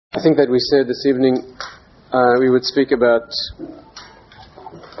I think that we said this evening we would speak about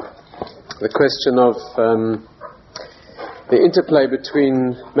the question of the interplay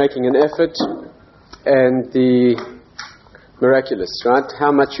between making an effort and the miraculous, right?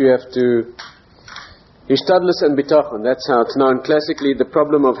 How much you have to Ishtadlus and bitachon, that's how it's known classically, the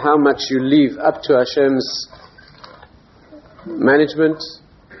problem of how much you leave up to Hashem's management,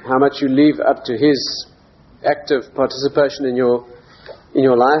 how much you leave up to His active participation in your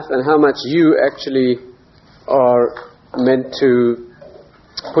life, and how much you actually are meant to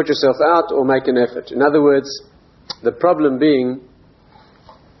put yourself out or make an effort. In other words, the problem being,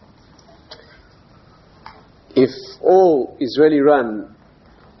 if all is really run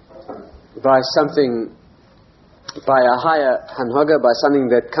by something, by a higher hanhaga, by something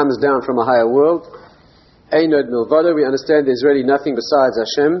that comes down from a higher world, Einod milvado, we understand there's really nothing besides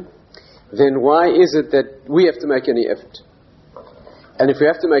Hashem, then why is it that we have to make any effort? And if we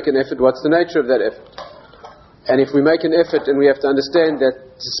have to make an effort, what's the nature of that effort? And if we make an effort and we have to understand that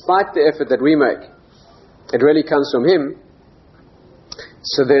despite the effort that we make, it really comes from Him,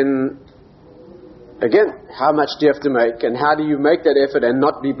 so then, again, how much do you have to make, and how do you make that effort and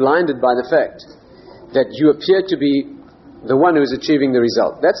not be blinded by the fact that you appear to be the one who is achieving the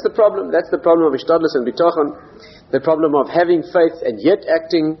result? That's the problem. That's the problem of Ishtadlus and Bitachon, the problem of having faith and yet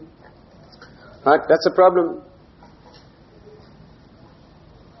acting. Right? That's a problem.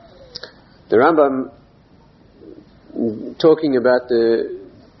 The Rambam, talking about the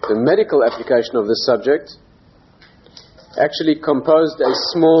medical application of this subject, actually composed a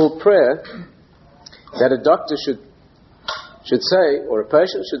small prayer that a doctor should say, or a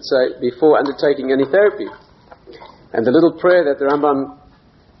patient should say, before undertaking any therapy. And the little prayer that the Rambam,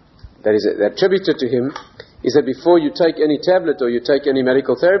 that is attributed to him, is that before you take any tablet or you take any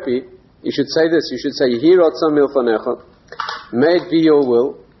medical therapy, you should say this. You should say, Yehi ratzon milfanecha, may it be your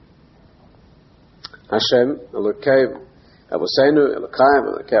will, Hashem, Elokei Avosenu,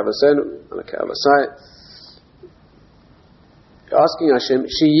 Elokei Avosenu, Elokei Avosai, asking Hashem,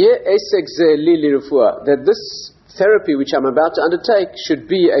 Sheyeh esek ze li lirufua, that this therapy which I'm about to undertake should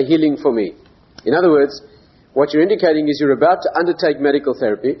be a healing for me. In other words, what you're indicating is you're about to undertake medical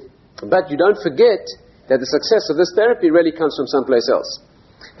therapy, but you don't forget that the success of this therapy really comes from someplace else.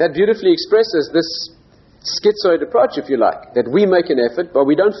 That beautifully expresses this schizoid approach, if you like, that we make an effort, but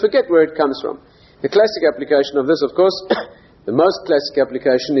we don't forget where it comes from. The classic application of this, of course, the most classic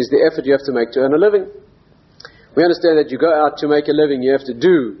application is the effort you have to make to earn a living. We understand that you go out to make a living, you have to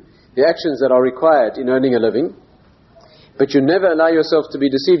do the actions that are required in earning a living, but you never allow yourself to be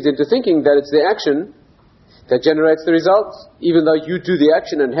deceived into thinking that it's the action that generates the result, even though you do the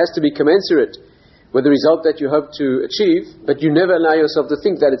action and it has to be commensurate with the result that you hope to achieve, but you never allow yourself to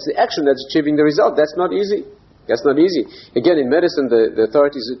think that it's the action that's achieving the result. That's not easy. That's not easy. Again, in medicine, the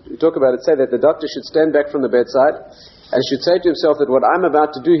authorities who talk about it say that the doctor should stand back from the bedside and should say to himself that what I'm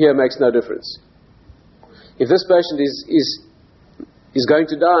about to do here makes no difference. If this patient is going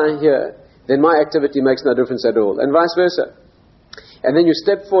to die here, then my activity makes no difference at all, and vice versa. And then you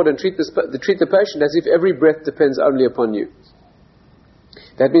step forward and treat the patient as if every breath depends only upon you.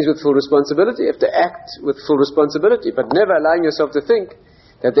 That means with full responsibility. You have to act with full responsibility, but never allowing yourself to think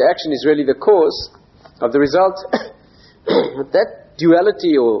that the action is really the cause of the result. That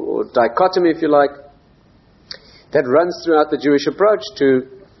duality or dichotomy, if you like, that runs throughout the Jewish approach to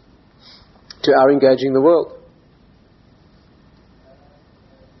our engaging the world.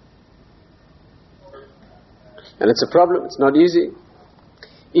 And it's a problem. It's not easy.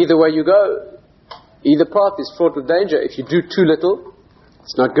 Either way you go, either path is fraught with danger. If you do too little,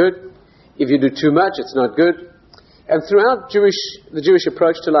 it's not good. If you do too much, it's not good. And throughout the Jewish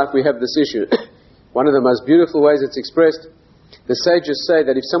approach to life, we have this issue. One of the most beautiful ways it's expressed, the sages say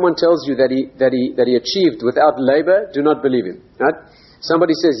that if someone tells you that he achieved without labor, do not believe him. Right?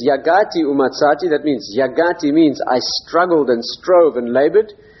 Somebody says, Yagati umatzati, that means, Yagati means I struggled and strove and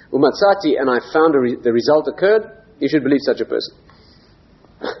labored, umatzati, and I found the result occurred, you should believe such a person.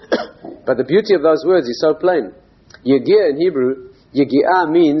 But the beauty of those words is so plain. Yegia in Hebrew,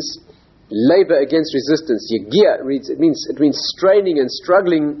 Yegia means labor against resistance. Yegia it means straining and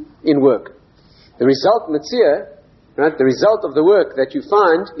struggling in work. The result, mitzir, right, the result of the work that you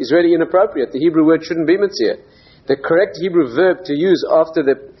find is really inappropriate. The Hebrew word shouldn't be mitzir. The correct Hebrew verb to use after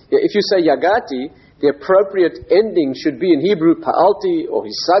if you say yagati, the appropriate ending should be in Hebrew pa'alti or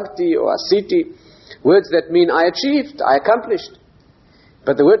hisagti or asiti, words that mean I achieved, I accomplished.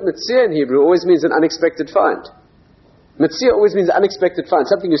 But the word mitzir in Hebrew always means an unexpected find. Mitzir always means unexpected find,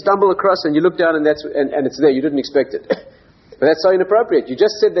 something you stumble across and you look down and it's there, you didn't expect it. But that's so inappropriate. You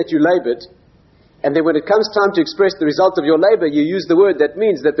just said that you labored, And then when it comes time to express the result of your labor, you use the word that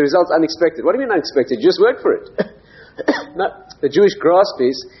means that the result's unexpected. What do you mean unexpected? You just worked for it. No, the Jewish grasp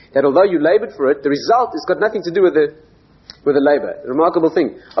is that although you labored for it, the result has got nothing to do with the labor. A remarkable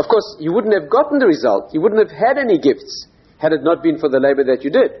thing. Of course, you wouldn't have gotten the result, you wouldn't have had any gifts had it not been for the labor that you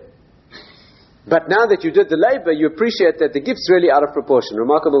did. But now that you did the labor, you appreciate that the gift's really out of proportion.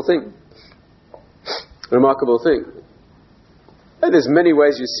 Remarkable thing. Remarkable thing. And there's many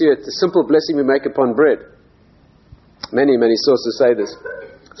ways you see it. The simple blessing we make upon bread. Many, many sources say this.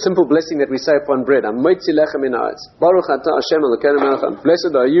 Simple blessing that we say upon bread. Amoitzi lechem min haaretz. Baruch atah Hashem Elokeinu melech haolam.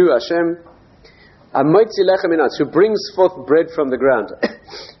 Blessed are you, Hashem. Amoitzi lechem min haaretz, who brings forth bread from the ground.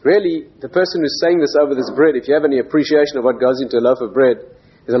 Really, the person who's saying this over this bread, if you have any appreciation of what goes into a loaf of bread,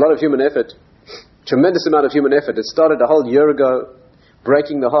 there's a lot of human effort. Tremendous amount of human effort. It started a whole year ago,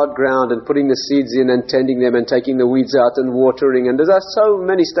 breaking the hard ground and putting the seeds in and tending them and taking the weeds out and watering. And there's so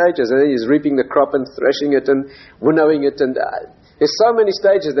many stages. And then he's reaping the crop and threshing it and winnowing it. And there's so many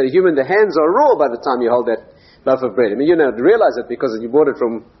stages that the hands are raw by the time you hold that loaf of bread. I mean, you don't realize it because you bought it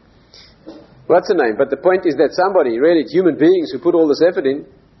from, what's the name? But the point is that somebody, really human beings who put all this effort in,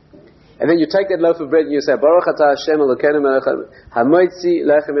 and then you take that loaf of bread and you say, Baruch atah Hashem Elokeinu melech hamoitzi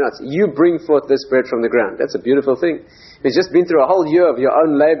lechem min haaretz. You bring forth this bread from the ground. That's a beautiful thing. It's just been through a whole year of your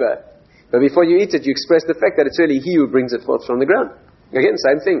own labor. But before you eat it, you express the fact that it's really He who brings it forth from the ground. Again,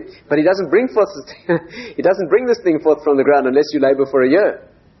 same thing. But He doesn't bring He doesn't bring this thing forth from the ground unless you labor for a year.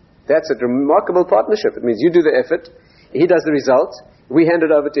 That's a remarkable partnership. It means you do the effort, He does the result, we hand it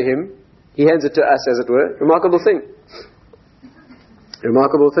over to Him, He hands it to us, as it were. Remarkable thing.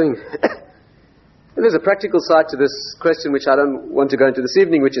 Remarkable thing. And there's a practical side to this question which I don't want to go into this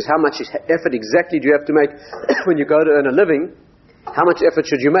evening, which is how much effort exactly do you have to make when you go to earn a living? How much effort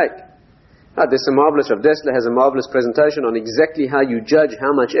should you make? There's some marvelous, Rav Dessler has a marvelous presentation on exactly how you judge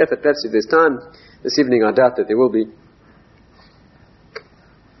how much effort. Perhaps if there's time this evening, I doubt that there will be.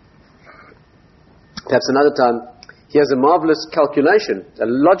 Perhaps another time. He has a marvelous calculation, a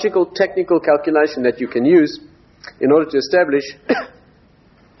logical, technical calculation that you can use in order to establish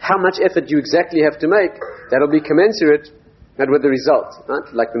how much effort you exactly have to make that'll be commensurate with the result. Right?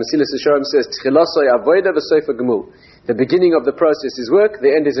 Like the Mesilas Yesharim says, the beginning of the process is work, the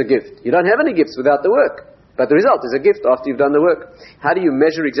end is a gift. You don't have any gifts without the work, but the result is a gift after you've done the work. How do you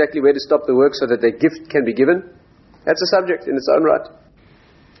measure exactly where to stop the work so that the gift can be given? That's a subject in its own right.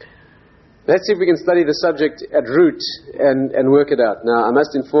 Let's see if we can study the subject at root and work it out. Now, I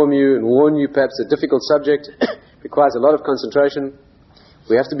must inform you and warn you, perhaps a difficult subject, requires a lot of concentration.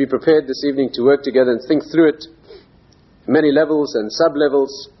 We have to be prepared this evening to work together and think through it, many levels and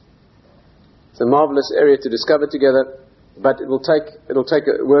sub-levels. It's a marvelous area to discover together, but it'll take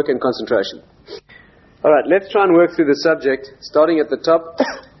work and concentration. All right, let's try and work through the subject, starting at the top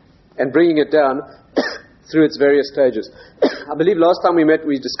and bringing it down through its various stages. I believe last time we met,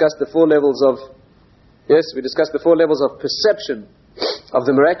 we discussed the four levels of perception of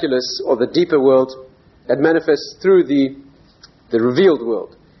the miraculous or the deeper world that manifests through the revealed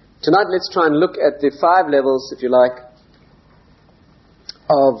world. Tonight, let's try and look at the 5 levels, if you like,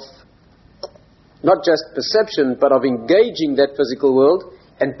 of not just perception, but of engaging that physical world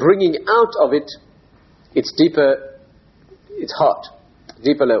and bringing out of it its deeper, its heart,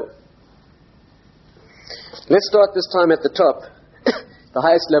 deeper level. Let's start this time at the top, the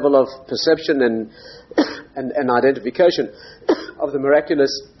highest level of perception and identification of the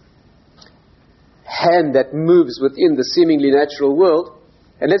miraculous hand that moves within the seemingly natural world,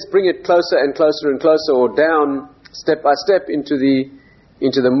 and let's bring it closer and closer and closer, or down step by step into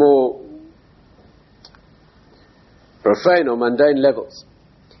the more profane or mundane levels.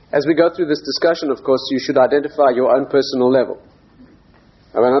 As we go through this discussion, of course, you should identify your own personal level.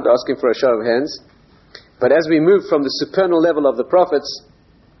 I'm not asking for a show of hands, but as we move from the supernal level of the prophets,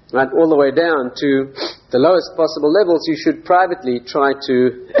 right, all the way down to the lowest possible levels, you should privately try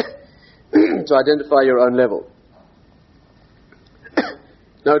to to identify your own level.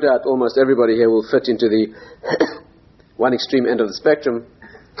 No doubt almost everybody here will fit into the one extreme end of the spectrum.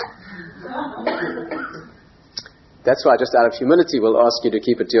 That's why, just out of humility, we'll ask you to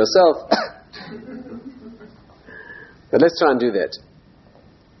keep it to yourself. But let's try and do that.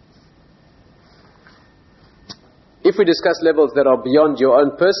 If we discuss levels that are beyond your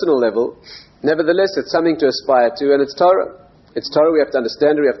own personal level, nevertheless, it's something to aspire to, and it's Torah. It's Torah, we have to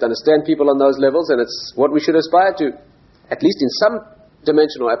understand it, we have to understand people on those levels, and it's what we should aspire to, at least in some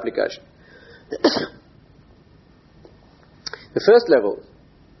dimensional application. The first level,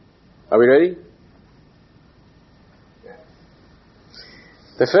 are we ready?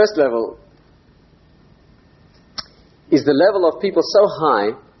 The first level is the level of people so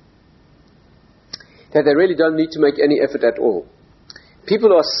high that they really don't need to make any effort at all. People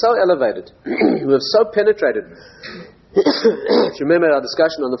who are so elevated, who have so penetrated, if you remember our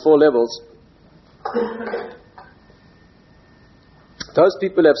discussion on the 4 levels, those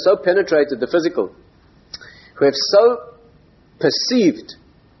people have so penetrated the physical, who have so perceived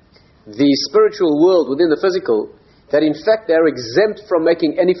the spiritual world within the physical, that in fact they are exempt from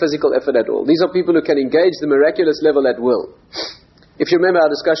making any physical effort at all. These are people who can engage the miraculous level at will. If you remember our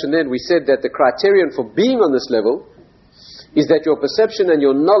discussion then, we said that the criterion for being on this level is that your perception and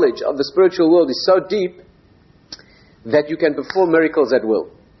your knowledge of the spiritual world is so deep that you can perform miracles at will.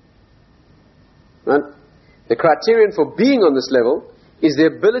 Right? The criterion for being on this level is the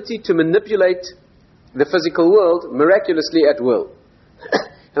ability to manipulate the physical world miraculously at will.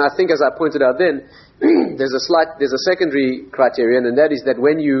 And I think, as I pointed out then, there's a secondary criterion, and that is that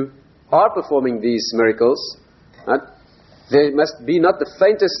when you are performing these miracles, right, there must be not the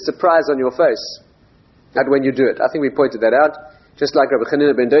faintest surprise on your face at when you do it. I think we pointed that out. Just like Rabbi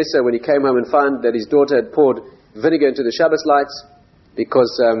Chanina ben Dosa, when he came home and found that his daughter had poured vinegar into the Shabbos lights, because,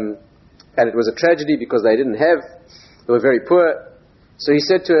 and it was a tragedy because they didn't have, they were very poor. So he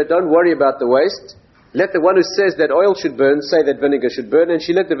said to her, don't worry about the waste. Let the one who says that oil should burn say that vinegar should burn, and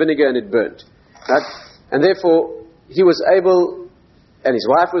she let the vinegar and it burnt. Right? And therefore, he was able, and his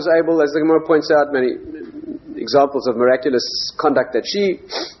wife was able, as the Gemara points out, many examples of miraculous conduct that she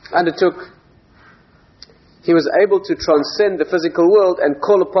undertook. He was able to transcend the physical world and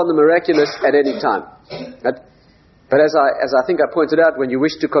call upon the miraculous at any time. Right? But as I think I pointed out, when you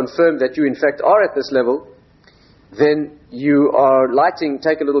wish to confirm that you in fact are at this level, then you are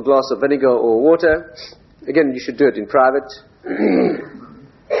take a little glass of vinegar or water. Again, you should do it in private.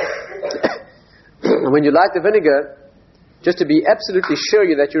 And when you light the vinegar, just to be absolutely sure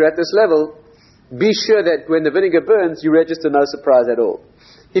that you're at this level, be sure that when the vinegar burns, you register no surprise at all.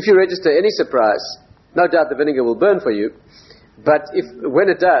 If you register any surprise, no doubt the vinegar will burn for you. But when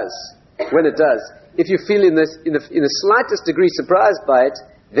it does, if you feel in the slightest degree surprised by it,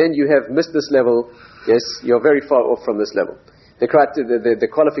 then you have missed this level. Yes, you're very far off from this level. The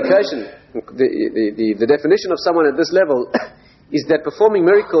qualification, the definition of someone at this level is that performing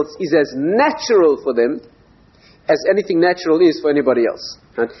miracles is as natural for them as anything natural is for anybody else.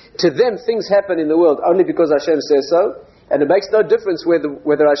 Right? To them, things happen in the world only because Hashem says so, and it makes no difference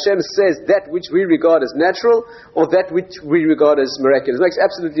whether Hashem says that which we regard as natural or that which we regard as miraculous. It makes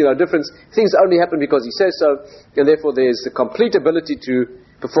absolutely no difference. Things only happen because He says so, and therefore there is the complete ability to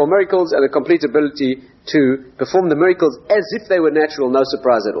perform miracles and a complete ability to perform the miracles as if they were natural, no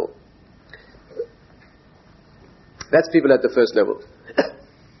surprise at all. That's people at the first level.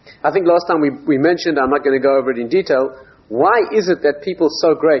 I think last time we mentioned, I'm not going to go over it in detail, why is it that people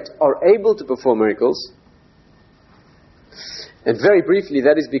so great are able to perform miracles? And very briefly,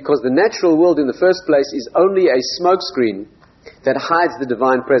 that is because the natural world in the first place is only a smokescreen that hides the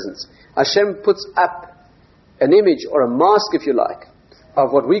divine presence. Hashem puts up an image or a mask, if you like,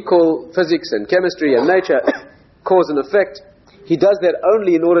 of what we call physics and chemistry and nature, cause and effect. He does that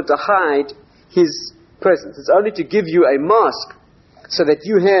only in order to hide His presence. It's only to give you a mask so that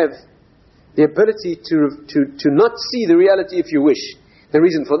you have the ability to not see the reality if you wish. The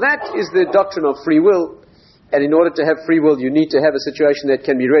reason for that is the doctrine of free will. And in order to have free will, you need to have a situation that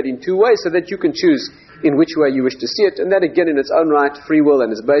can be read in 2 ways so that you can choose in which way you wish to see it. And that again, in its own right, free will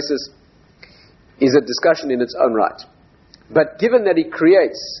and its basis, is a discussion in its own right. But given that He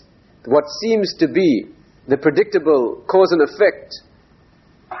creates what seems to be the predictable cause and effect,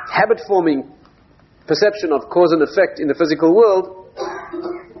 habit-forming perception of cause and effect in the physical world,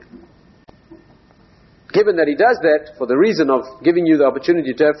 given that He does that for the reason of giving you the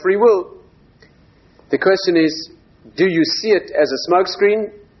opportunity to have free will, the question is, do you see it as a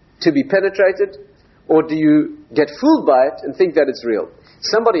smokescreen to be penetrated, or do you get fooled by it and think that it's real?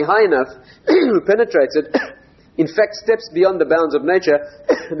 Somebody high enough who penetrates it in fact steps beyond the bounds of nature,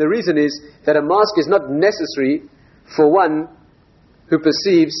 and the reason is that a mask is not necessary for one who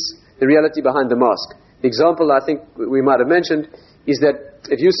perceives the reality behind the mask. The example I think we might have mentioned is that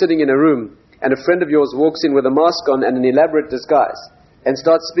if you're sitting in a room and a friend of yours walks in with a mask on and an elaborate disguise and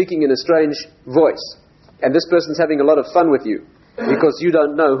starts speaking in a strange voice, and this person's having a lot of fun with you because you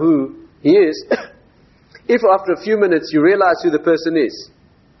don't know who he is, if after a few minutes you realize who the person is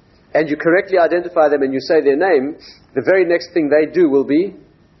and you correctly identify them and you say their name, the very next thing they do will be,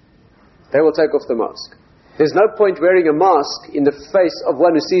 they will take off the mask. There's no point wearing a mask in the face of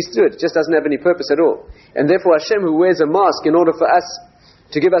one who sees through it. It just doesn't have any purpose at all. And therefore Hashem, who wears a mask in order for us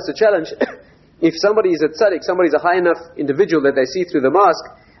to give us a challenge, if somebody is a tzaddik, somebody is a high enough individual that they see through the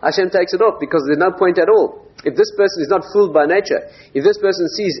mask, Hashem takes it off because there's no point at all if this person is not fooled by nature, if this person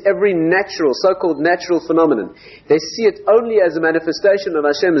sees every natural, so-called natural phenomenon, they see it only as a manifestation of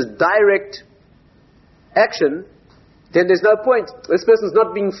Hashem's direct action, then there's no point. This person's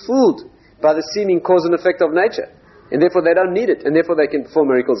not being fooled by the seeming cause and effect of nature. And therefore they don't need it. And therefore they can perform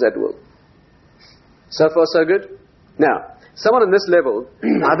miracles at will. So far so good? Now, someone on this level,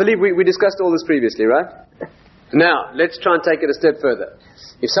 I believe we discussed all this previously, right? Now, let's try and take it a step further.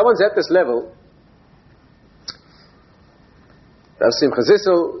 If someone's at this level, Rav Simcha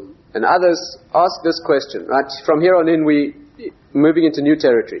Zissel and others ask this question, right? From here on in, we're moving into new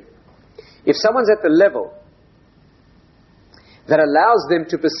territory. If someone's at the level that allows them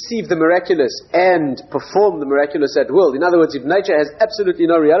to perceive the miraculous and perform the miraculous at will, in other words, if nature has absolutely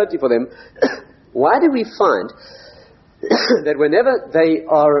no reality for them, why do we find that whenever they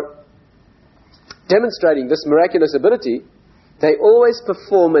are demonstrating this miraculous ability, they always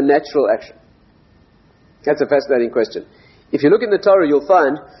perform a natural action? That's a fascinating question. If you look in the Torah, you'll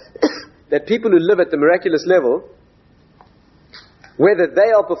find that people who live at the miraculous level, whether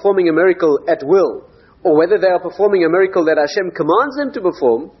they are performing a miracle at will, or whether they are performing a miracle that Hashem commands them to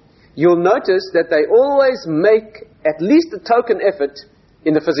perform, you'll notice that they always make at least a token effort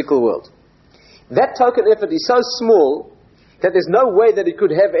in the physical world. That token effort is so small that there's no way that it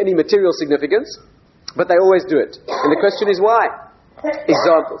could have any material significance, but they always do it. And the question is why?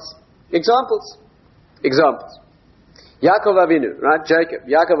 Examples. Yaakov Avinu, right?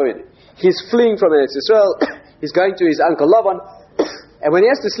 Yaakov Avinu. He's fleeing from Eretz Yisrael. He's going to his uncle Lavan. And when he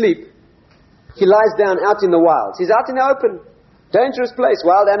has to sleep, he lies down out in the wilds. He's out in the open, dangerous place,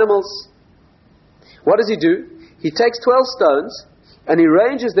 wild animals. What does he do? He takes 12 stones and he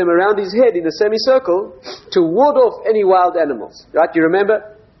ranges them around his head in a semicircle to ward off any wild animals. Right? You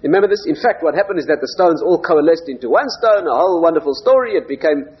remember? Remember this? In fact, what happened is that the stones all coalesced into one stone, a whole wonderful story. It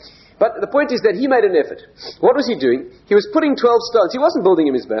became... But the point is that he made an effort. What was he doing? He was putting 12 stones. He wasn't building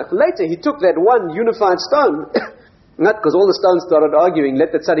a mizbeach. Later, he took that one unified stone, not because all the stones started arguing, let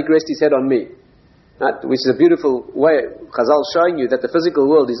the tzaddik rest his head on me. Right? Which is a beautiful way, Chazal showing you that the physical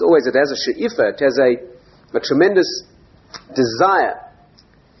world is always, it has a she'ifa, it has a tremendous desire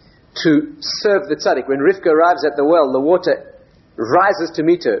to serve the tzaddik. When Rivka arrives at the well, the water rises to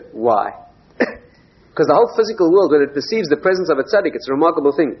meet her. Why? Because the whole physical world, when it perceives the presence of a tzaddik, it's a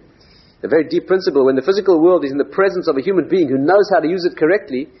remarkable thing. A very deep principle. When the physical world is in the presence of a human being who knows how to use it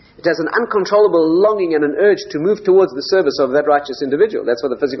correctly, it has an uncontrollable longing and an urge to move towards the service of that righteous individual. That's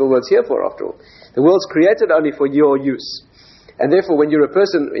what the physical world's here for, after all. The world's created only for your use. And therefore, when you're a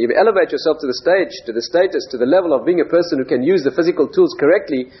person, you elevate yourself to the stage, to the status, to the level of being a person who can use the physical tools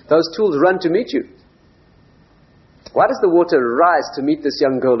correctly, those tools run to meet you. Why does the water rise to meet this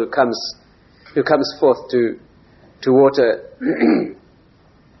young girl who comes forth to water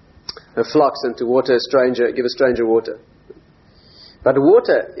her flocks and to water give a stranger water? But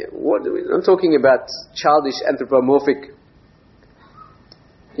water, I'm talking about childish anthropomorphic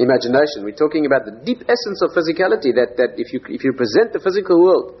imagination. We're talking about the deep essence of physicality, that if you present the physical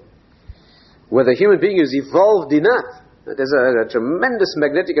world with a human being who's evolved enough, there's a tremendous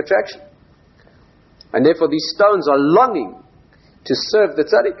magnetic attraction. And therefore these stones are longing to serve the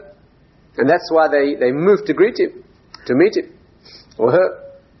tzaddik. And that's why they move to greet him, to meet him, or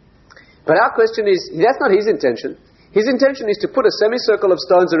her. But our question is, that's not his intention. His intention is to put a semicircle of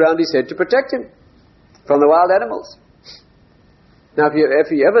stones around his head to protect him from the wild animals. Now,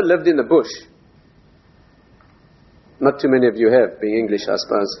 if you ever lived in the bush, not too many of you have, being English, I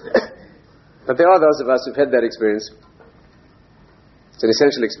suppose. But there are those of us who've had that experience. It's an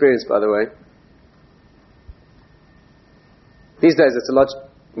essential experience, by the way. These days, it's a lot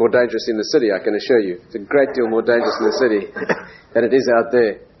more dangerous in the city, I can assure you. It's a great deal more dangerous in the city than it is out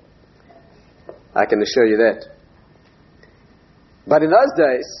there. I can assure you that. But in those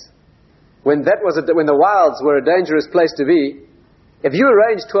days, when the wilds were a dangerous place to be, if you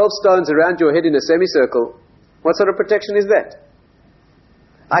arrange 12 stones around your head in a semicircle, what sort of protection is that?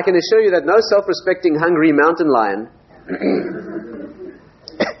 I can assure you that no self-respecting, hungry mountain lion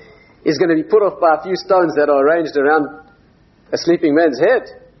is going to be put off by a few stones that are arranged around a sleeping man's head.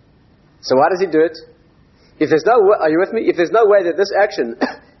 So why does he do it? Are you with me? If there's no way that this action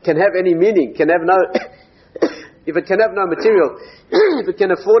can have any meaning, if it can have no material, if it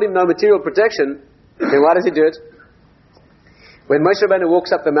can afford him no material protection, then why does he do it? When Moshe Rabbeinu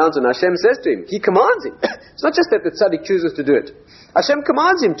walks up the mountain, Hashem says to him, he commands him. It's not just that the tzaddik chooses to do it. Hashem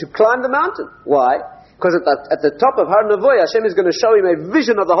commands him to climb the mountain. Why? Because at the top of Har Navoy, Hashem is going to show him a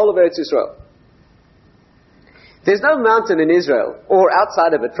vision of the whole of Eretz Yisrael. There's no mountain in Israel, or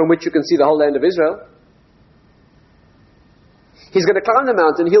outside of it, from which you can see the whole land of Israel. He's going to climb the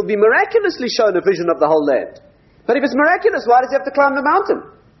mountain. He'll be miraculously shown a vision of the whole land. But if it's miraculous, why does he have to climb the mountain?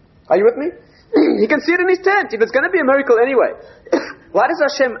 Are you with me? He can see it in his tent. If it's going to be a miracle anyway. Why does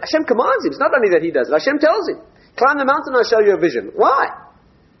Hashem commands him? It's not only that he does it. Hashem tells him, climb the mountain, I'll show you a vision. Why?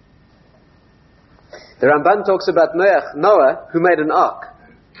 The Ramban talks about Noah, who made an ark.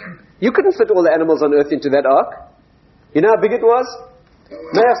 You couldn't fit all the animals on earth into that ark. You know how big it was?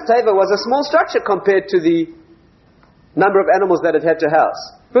 Noah's Teva was a small structure compared to the number of animals that it had to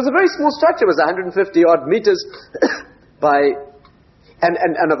house. It was a very small structure. It was 150 odd meters by,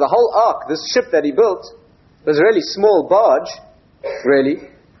 and of the whole ark, this ship that he built was a really small barge, really.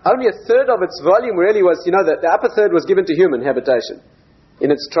 Only a third of its volume really was, the upper third was given to human habitation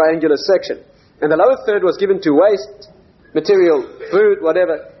in its triangular section. And the lower third was given to waste, material, food,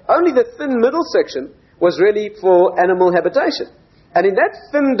 whatever. Only the thin middle section was really for animal habitation. And in that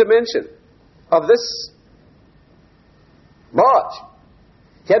thin dimension of this barge,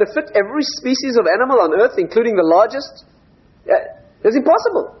 he had to fit every species of animal on earth, including the largest. It was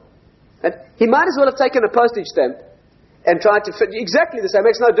impossible. And he might as well have taken a postage stamp and tried to fit exactly the same.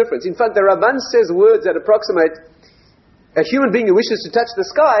 It makes no difference. In fact, the Ramban says words that approximate a human being who wishes to touch the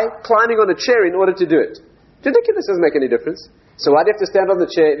sky climbing on a chair in order to do it. It's ridiculous. Doesn't make any difference. So why do you have to stand on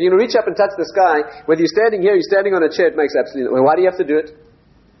the chair? If you're going to reach up and touch the sky, whether you're standing here or you're standing on a chair, it makes absolutely no. Why do you have to do it?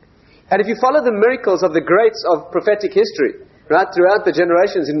 And if you follow the miracles of the greats of prophetic history, right, throughout the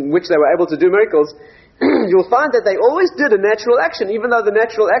generations in which they were able to do miracles, you'll find that they always did a natural action, even though the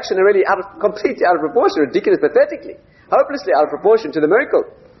natural action are really completely out of proportion, ridiculous, pathetically, hopelessly out of proportion to the miracle.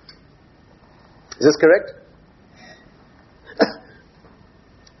 Is this correct?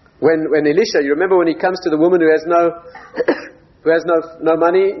 When Elisha, you remember when he comes to the woman who has no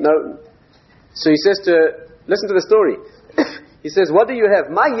money, so he says to her, listen to the story. He says, what do you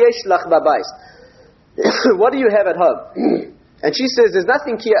have? Ma yesh lach babais. What do you have at home? And she says, there's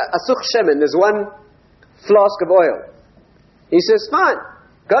nothing here, asuch shemen, there's one flask of oil. He says, fine,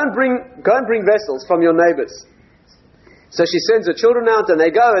 go and bring vessels from your neighbors. So she sends her children out and they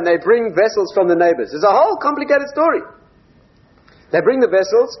go and they bring vessels from the neighbors. It's a whole complicated story. They bring the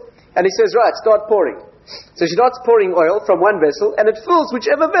vessels and he says, right, start pouring. So she starts pouring oil from one vessel and it fills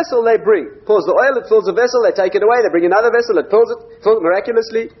whichever vessel they bring. Pours the oil, it fills the vessel, they take it away, they bring another vessel, it fills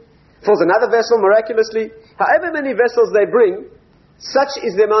miraculously. Fills another vessel miraculously. However many vessels they bring, such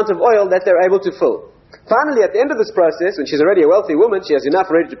is the amount of oil that they're able to fill. Finally, at the end of this process, when she's already a wealthy woman, she has enough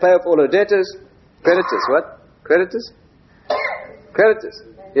ready to pay off all her debtors. Creditors, what? Creditors? Creditors,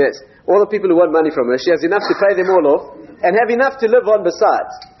 yes. All the people who want money from her, she has enough to pay them all off and have enough to live on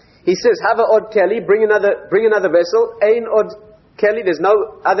besides. He says, have a odd keli, bring another vessel, ein odd keli, there's no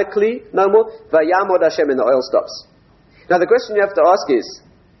other kli, no more, vayamod Hashem, and the oil stops. Now the question you have to ask is,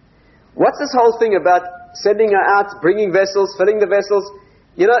 what's this whole thing about sending her out, bringing vessels, filling the vessels?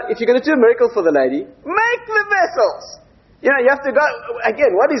 If you're going to do a miracle for the lady, make the vessels! You have to go,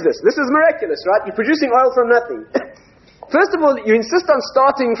 again, what is this? This is miraculous, right? You're producing oil from nothing. First of all, you insist on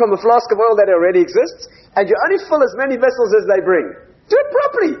starting from a flask of oil that already exists, and you only fill as many vessels as they bring. Do it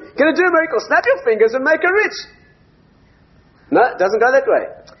properly. Going to do a miracle, snap your fingers and make her rich. No, it doesn't go that way.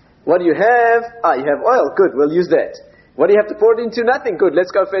 What do you have? You have oil. Good, we'll use that. What do you have to pour it into? Nothing. Good,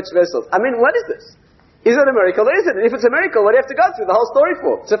 let's go fetch vessels. What is this? Is it a miracle or isn't it? If it's a miracle, what do you have to go through the whole story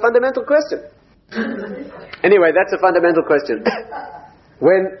for? It's a fundamental question. Anyway, that's a fundamental question.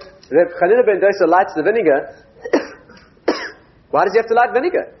 When Reb Chanina ben Dosa lights the vinegar, why does he have to light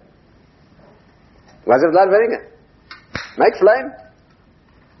vinegar? Why does he have to light vinegar? Make flame.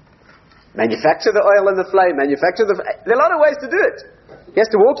 Manufacture the oil and the flame. There are a lot of ways to do it. He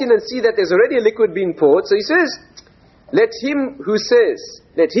has to walk in and see that there's already a liquid being poured. So he says, let he who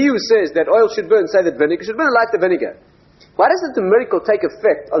says that oil should burn say that vinegar should burn, light the vinegar. Why doesn't the miracle take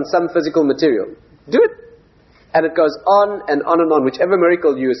effect on some physical material? Do it. And it goes on and on and on. Whichever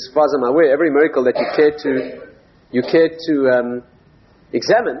miracle you, as far as I'm aware, every miracle that you care to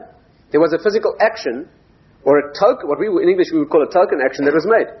examine, there was a physical action or a token, what in English we would call a token action that was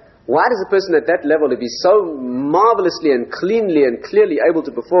made. Why does a person at that level, to be so marvelously and cleanly and clearly able to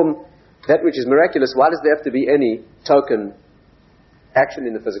perform that which is miraculous, why does there have to be any token action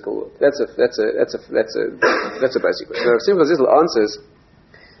in the physical world? That's a basic question. Now, Simcha Zissel answers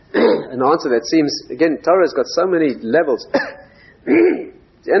an answer that seems, again, Torah has got so many levels.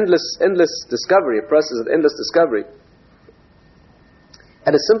 endless discovery, a process of endless discovery.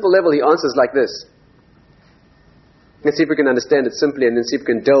 At a simple level, he answers like this. Let's see if we can understand it simply and then see if we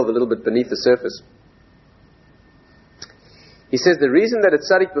can delve a little bit beneath the surface. He says the reason that a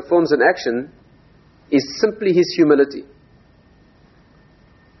tzaddik performs an action is simply his humility.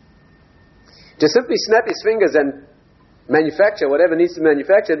 To simply snap his fingers and manufacture whatever needs to be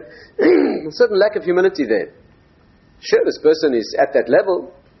manufactured, a certain lack of humility there. Sure, this person is at that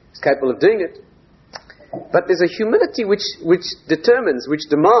level, is capable of doing it. But there's a humility which determines, which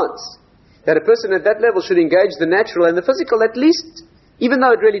demands that a person at that level should engage the natural and the physical at least, even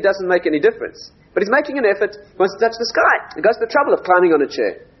though it really doesn't make any difference. But he's making an effort, he wants to touch the sky. He goes to the trouble of climbing on a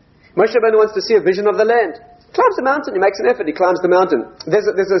chair. Moshe Rabbeinu wants to see a vision of the land. Climbs the mountain, he makes an effort, he climbs the mountain. There's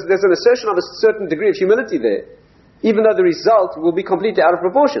an assertion of a certain degree of humility there, even though the result will be completely out of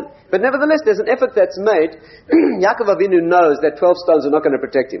proportion. But nevertheless, there's an effort that's made. Yaakov Avinu knows that 12 stones are not going to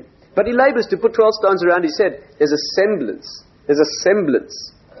protect him. But he labors to put 12 stones around his head. There's a semblance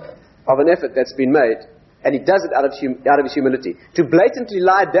of an effort that's been made, and he does it out of his humility. To blatantly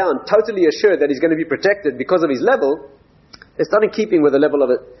lie down, totally assured that he's going to be protected because of his level, it's not in keeping with the level of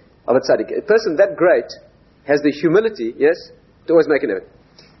a tzaddik. A person that great has the humility, yes, to always make an effort.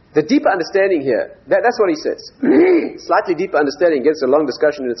 The deeper understanding here, that's what he says. Slightly deeper understanding gets a long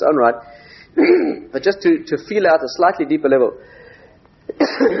discussion in its own right, but just to feel out a slightly deeper level.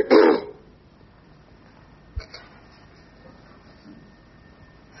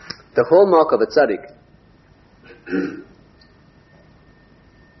 The hallmark of a tzaddik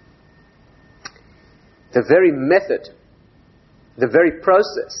the very method, the very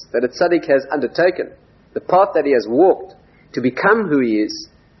process that a tzaddik has undertaken, the path that he has walked to become who he is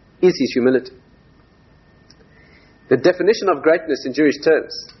his humility. The definition of greatness in Jewish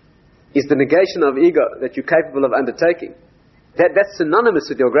terms is the negation of ego that you're capable of undertaking. That's synonymous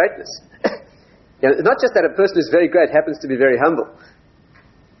with your greatness. Not just that a person is very great happens to be very humble.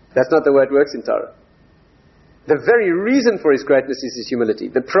 That's not the way it works in Torah. The very reason for his greatness is his humility.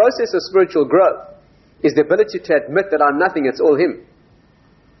 The process of spiritual growth is the ability to admit that I'm nothing, it's all him.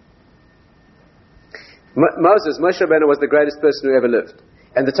 Moshe Rabbeinu was the greatest person who ever lived.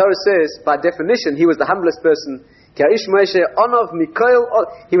 And the Torah says, by definition, he was the humblest person. He was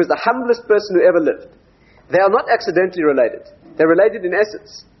the humblest person who ever lived. They are not accidentally related. They're related in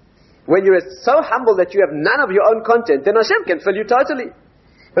essence. When you're so humble that you have none of your own content, then Hashem can fill you totally.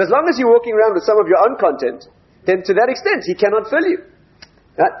 But as long as you're walking around with some of your own content, then to that extent, He cannot fill you.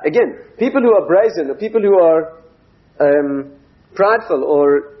 Again, people who are brazen, or people who are prideful,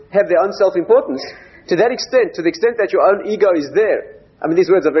 or have their own self-importance, to the extent that your own ego is there, I mean,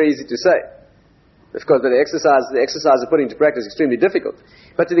 these words are very easy to say. Of course, but the exercise of putting into practice is extremely difficult.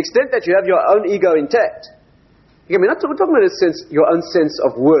 But to the extent that you have your own ego intact, again, we're talking about your own sense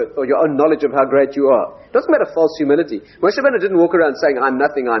of worth, or your own knowledge of how great you are. It doesn't matter false humility. Moshe Rabbeinu didn't walk around saying, I'm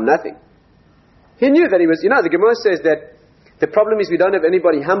nothing, I'm nothing. He knew that he was, the Gemara says that the problem is we don't have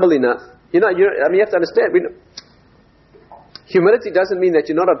anybody humble enough. You have to understand, humility doesn't mean that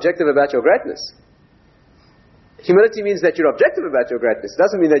you're not objective about your greatness. Humility means that you're objective about your greatness. It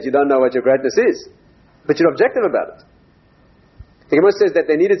doesn't mean that you don't know what your greatness is, but you're objective about it. The Gemara says that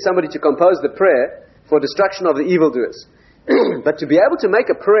they needed somebody to compose the prayer for destruction of the evildoers. But to be able to make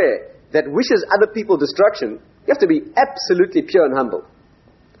a prayer that wishes other people destruction, you have to be absolutely pure and humble.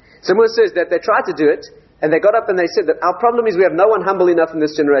 Someone says that they tried to do it, and they got up and they said that our problem is we have no one humble enough in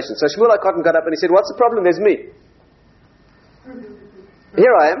this generation. So Shmuel HaKohen got up and he said, what's the problem? There's me.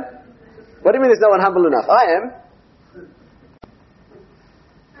 Here I am. What do you mean there's no one humble enough? I am.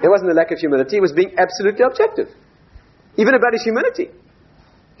 There wasn't a lack of humility. He was being absolutely objective. Even about his humility.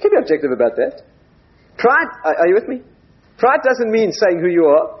 You can be objective about that. Pride, are you with me? Pride doesn't mean saying who you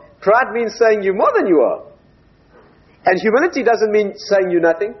are. Pride means saying you're more than you are. And humility doesn't mean saying you're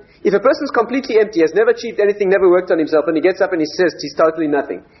nothing. If a person's completely empty, has never achieved anything, never worked on himself, and he gets up and he says he's totally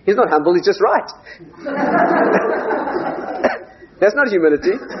nothing, he's not humble, he's just right. That's not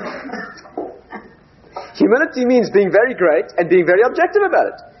humility. Humility means being very great and being very objective about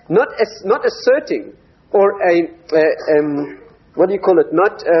it. Not asserting or what do you call it?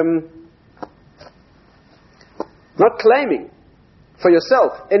 Not claiming for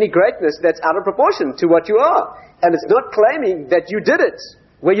yourself any greatness that's out of proportion to what you are. And it's not claiming that you did it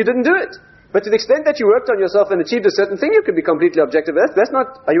where you didn't do it. But to the extent that you worked on yourself and achieved a certain thing, you could be completely objective. That's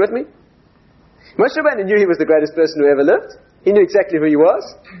not, are you with me? Moshe Rabbeinu knew he was the greatest person who ever lived. He knew exactly who he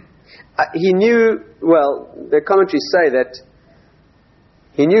was. He knew, well, the commentaries say that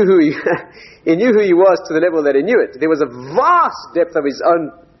he knew who he was to the level that he knew it. There was a vast depth of his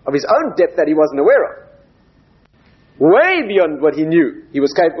own depth that he wasn't aware of. Way beyond what he knew he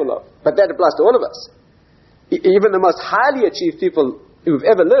was capable of. But that applies to all of us. Even the most highly achieved people who've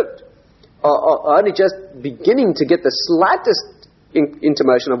ever lived are only just beginning to get the slightest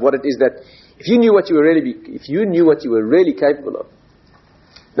intimation of what it is that if you knew what you were really capable of,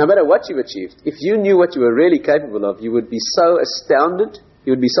 no matter what you've achieved, if you knew what you were really capable of, you would be so astounded,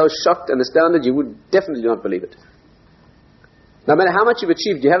 you would be so shocked and astounded, you would definitely not believe it. No matter how much you've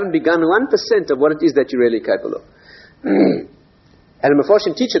achieved, you haven't begun 1% of what it is that you're really capable of. And the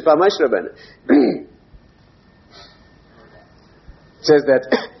Mefarshim teach it by Moshe Rabbeinu. Says that,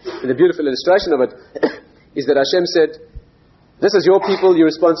 the beautiful illustration of it is that Hashem said, this is your people, you're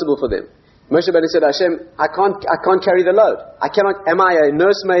responsible for them. Moshe Rabbeinu said, Hashem, I can't carry the load. Am I a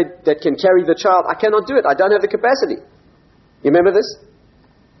nursemaid that can carry the child? I cannot do it. I don't have the capacity. You remember this?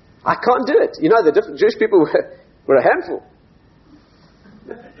 I can't do it. You know, the Jewish people were a handful.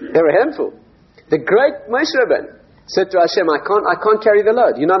 They were a handful. The great Moshe Rabbeinu said to Hashem, I can't carry the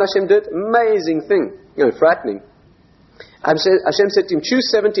load. You know what Hashem did? Amazing thing. Frightening. Hashem said to him, choose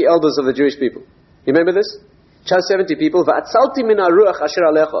 70 elders of the Jewish people. You remember this? Chose 70 people. Va'atzalti min haruach asher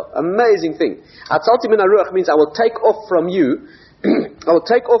alecha. Amazing thing. Atzalti min haruach means I will take off from you, I will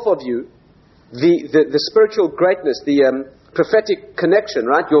take off of you the spiritual greatness, the prophetic connection,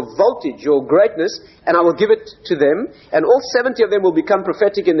 right? Your voltage, your greatness, and I will give it to them, and all 70 of them will become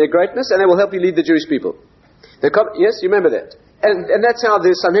prophetic in their greatness, and they will help you lead the Jewish people. Yes, you remember that. And that's how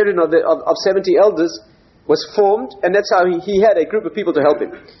the Sanhedrin of 70 elders was formed, and that's how he had a group of people to help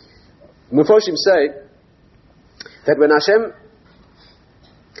him. Mefarshim say that when Hashem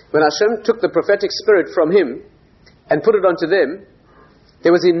took the prophetic spirit from him and put it onto them,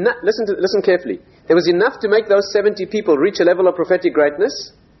 there was enough. Listen carefully. There was enough to make those 70 people reach a level of prophetic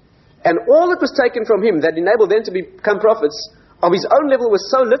greatness, and all that was taken from him that enabled them to become prophets of his own level was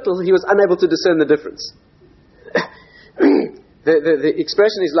so little he was unable to discern the difference. The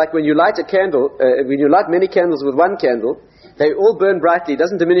expression is like when you light a candle, when you light many candles with one candle, they all burn brightly. It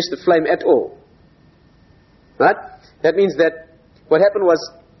doesn't diminish the flame at all. Right? That means that what happened was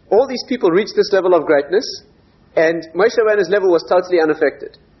all these people reached this level of greatness, and Moshe Rabbeinu's level was totally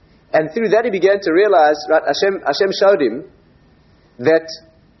unaffected. And through that he began to realize, right, Hashem showed him that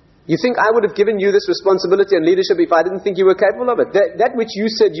you think I would have given you this responsibility and leadership if I didn't think you were capable of it? That which you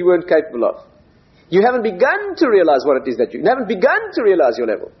said you weren't capable of. You haven't begun to realize what it is that you haven't begun to realize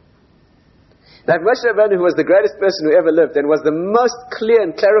your level. Now, Moshe Rabbeinu, who was the greatest person who ever lived and was the most clear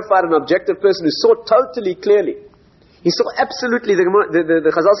and clarified and objective person who saw totally clearly. He saw absolutely, the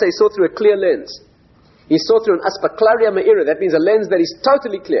Chazal say he saw through a clear lens. He saw through an aspaklaria ma'ira, that means a lens that is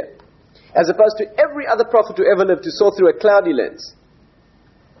totally clear. As opposed to every other prophet who ever lived who saw through a cloudy lens.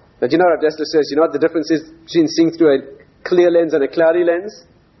 But you know what Rav Dessler says, you know what the difference is between seeing through a clear lens and a cloudy lens?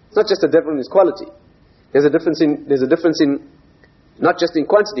 It's not just a difference in quality. There's a difference in not just in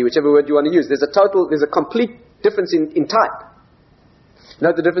quantity, whichever word you want to use. There's a complete difference in type. You know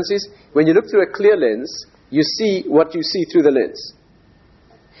what the difference is? When you look through a clear lens, you see what you see through the lens.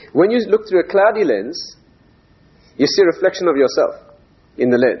 When you look through a cloudy lens, you see a reflection of yourself in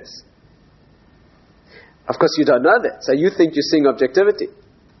the lens. Of course, you don't know that, so you think you're seeing objectivity.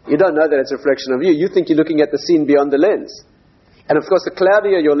 You don't know that it's a reflection of you. You think you're looking at the scene beyond the lens. And of course, the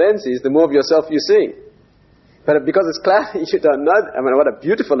cloudier your lens is, the more of yourself you're seeing. But because it's cloudy, you don't know that. I mean, what a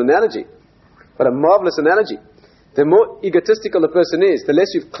beautiful analogy. What a marvelous analogy. The more egotistical a person is, the less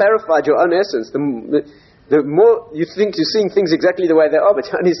you've clarified your own essence, the more you think you're seeing things exactly the way they are, but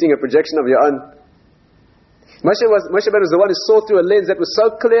you're only seeing a projection of your own. Moshe Rabbeinu was the one who saw through a lens that was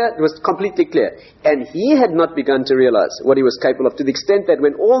so clear, it was completely clear. And he had not begun to realize what he was capable of, to the extent that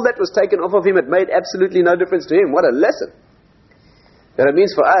when all that was taken off of him, it made absolutely no difference to him. What a lesson. That it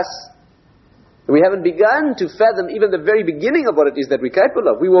means for us, we haven't begun to fathom even the very beginning of what it is that we're capable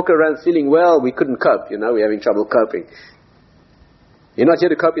of. We walk around feeling, well, we couldn't cope, we're having trouble coping. You're not here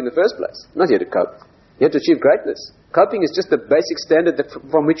to cope in the first place. You're not here to cope. You're here to achieve greatness. Coping is just the basic standard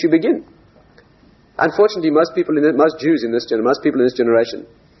from which you begin. Unfortunately, most people in most people in this generation,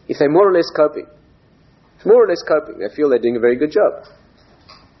 if they're more or less coping, they feel they're doing a very good job.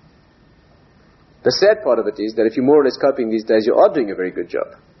 The sad part of it is that if you're more or less coping these days, you are doing a very good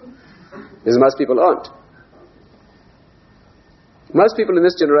job. Because most people aren't. Most people in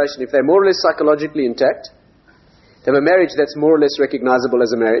this generation, if they're more or less psychologically intact, they have a marriage that's more or less recognizable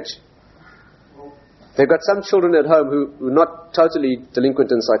as a marriage. They've got some children at home who are not totally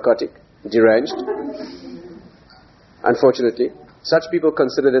delinquent and psychotic, deranged. Unfortunately, such people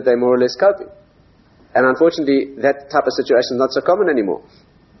consider that they're more or less coping. And unfortunately, that type of situation is not so common anymore.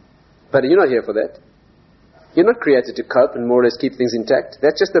 But you're not here for that. You're not created to cope and more or less keep things intact.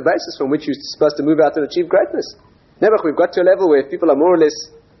 That's just the basis from which you're supposed to move out and achieve greatness. Nebuch, we've got to a level where people are more or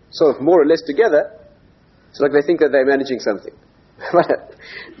less together, it's like they think that they're managing something.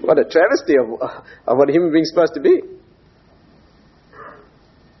 What a travesty of what a human being is supposed to be.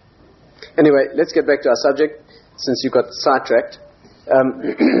 Anyway, let's get back to our subject, since you got sidetracked.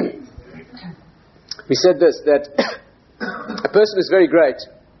 We said this, that a person who's very great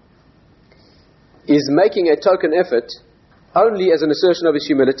is making a token effort only as an assertion of his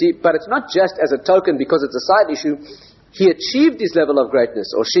humility, but it's not just as a token because it's a side issue. He achieved his level of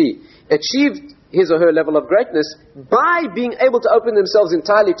greatness, or she achieved his or her level of greatness by being able to open themselves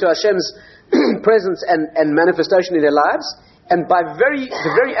entirely to Hashem's presence and manifestation in their lives, and by the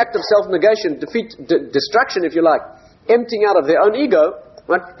very act of self-negation, destruction, if you like, emptying out of their own ego,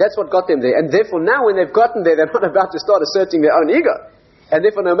 right? That's what got them there. And therefore now when they've gotten there, they're not about to start asserting their own ego. And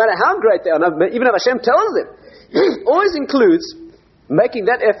therefore no matter how great they are, even if Hashem tells them, always includes making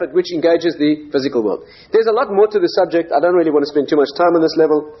that effort which engages the physical world. There's a lot more to the subject. I don't really want to spend too much time on this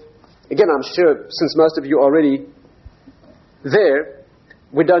level. Again, I'm sure since most of you are already there,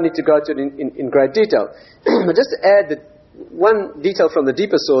 we don't need to go to it in great detail. But just to add that one detail from the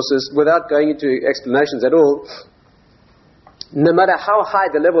deeper sources, without going into explanations at all, no matter how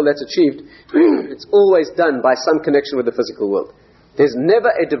high the level that's achieved, it's always done by some connection with the physical world. There's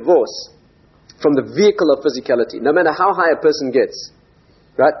never a divorce from the vehicle of physicality, no matter how high a person gets.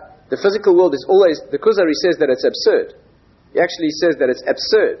 Right? The physical world is always, the Kuzari says that it's absurd. He actually says that it's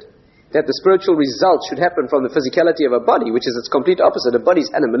absurd that the spiritual result should happen from the physicality of a body, which is its complete opposite. A body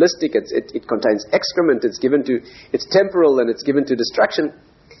is animalistic, it contains excrement, it's temporal, and it's given to destruction.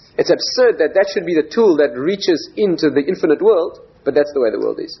 It's absurd that should be the tool that reaches into the infinite world, but that's the way the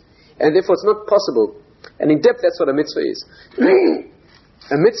world is. And therefore it's not possible. And in depth, that's what a mitzvah is.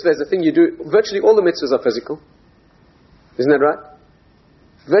 A mitzvah is a thing you do. Virtually all the mitzvahs are physical. Isn't that right?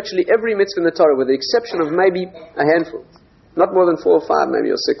 Virtually every mitzvah in the Torah, with the exception of maybe a handful, not more than 4 or 5,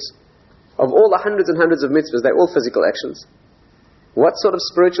 maybe, or 6, of all the hundreds and hundreds of mitzvahs, they're all physical actions. What sort of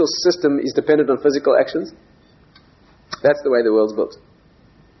spiritual system is dependent on physical actions? That's the way the world's built.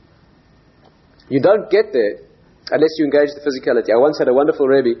 You don't get there unless you engage the physicality. I once had a wonderful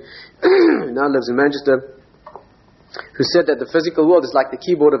Rebbe, who now lives in Manchester, who said that the physical world is like the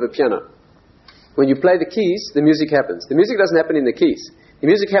keyboard of a piano. When you play the keys, the music happens. The music doesn't happen in the keys. The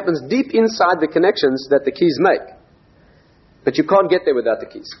music happens deep inside the connections that the keys make. But you can't get there without the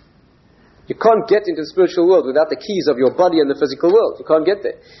keys. You can't get into the spiritual world without the keys of your body and the physical world. You can't get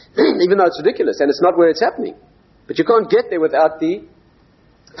there. Even though it's ridiculous and it's not where it's happening. But you can't get there without the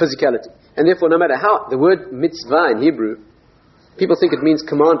physicality. And therefore, no matter how, the word mitzvah in Hebrew, people think it means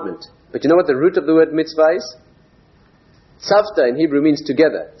commandment. But you know what the root of the word mitzvah is? Tzavta in Hebrew means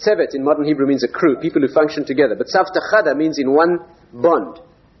together. Tzevet in modern Hebrew means a crew, people who function together. But tzavta chada means in one bond.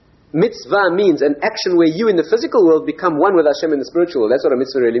 Mitzvah means an action where you in the physical world become one with Hashem in the spiritual world. That's what a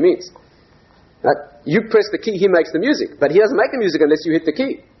mitzvah really means. Right? You press the key, He makes the music. But He doesn't make the music unless you hit the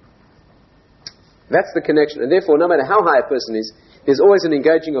key. That's the connection. And therefore, no matter how high a person is, there's always an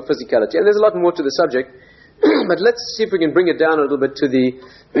engaging of physicality. And there's a lot more to the subject. But let's see if we can bring it down a little bit to the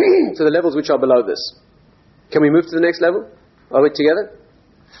to the levels which are below this. Can we move to the next level? Are we together?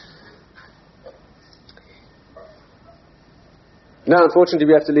 Now, unfortunately,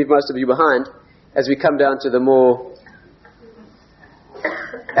 we have to leave most of you behind as we come down to the more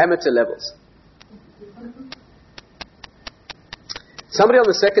amateur levels. Somebody on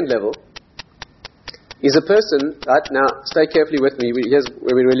the second level is a person, right, now stay carefully with me, here's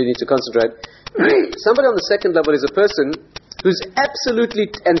where we really need to concentrate. Somebody on the second level is a person who's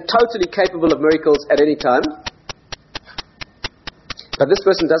absolutely and totally capable of miracles at any time, but this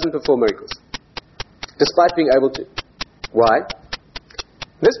person doesn't perform miracles, despite being able to. Why?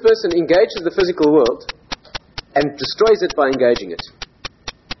 This person engages the physical world and destroys it by engaging it.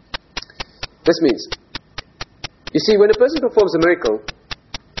 This means, you see, when a person performs a miracle,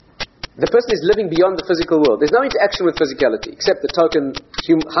 the person is living beyond the physical world. There's no interaction with physicality, except the token,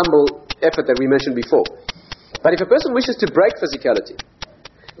 humble effort that we mentioned before. But if a person wishes to break physicality,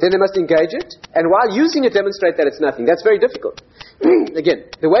 then they must engage it, and while using it, demonstrate that it's nothing. That's very difficult. Again,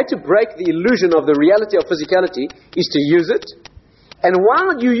 the way to break the illusion of the reality of physicality is to use it, and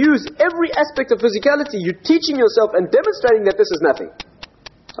while you use every aspect of physicality, you're teaching yourself and demonstrating that this is nothing.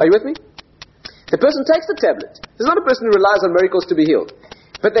 Are you with me? The person takes the tablet. There's not a person who relies on miracles to be healed.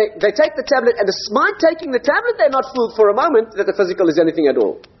 But they take the tablet, and despite taking the tablet, they're not fooled for a moment that the physical is anything at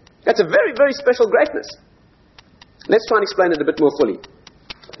all. That's a very, very special greatness. Let's try and explain it a bit more fully.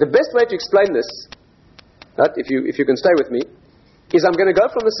 The best way to explain this, right, if you can stay with me, is I'm going to go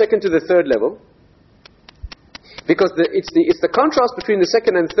from the second to the third level, because it's the contrast between the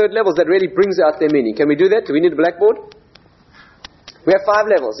second and third levels that really brings out their meaning. Can we do that? Do we need a blackboard? We have 5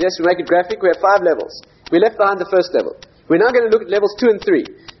 levels. Yes, we make it graphic. We have 5 levels. We left behind the first level. We're now going to look at levels 2 and 3.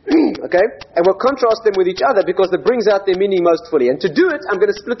 Okay? And we'll contrast them with each other because that brings out their meaning most fully. And to do it, I'm going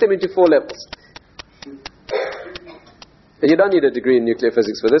to split them into 4 levels. But you don't need a degree in nuclear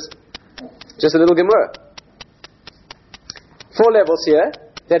physics for this. Just a little Gemara. 4 levels here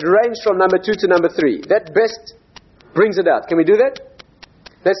that range from number 2 to number 3. That best brings it out. Can we do that?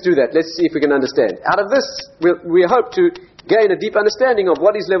 Let's do that. Let's see if we can understand. Out of this, we hope to gain a deep understanding of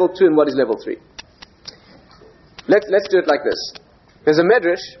what is level 2 and what is level 3. Let's do it like this. There's a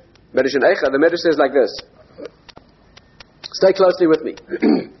Medrash in Eicha. The Medrash says like this. Stay closely with me.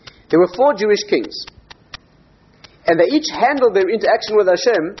 There were 4 Jewish kings, and they each handled their interaction with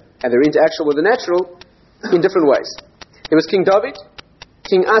Hashem and their interaction with the natural in different ways. There was King David,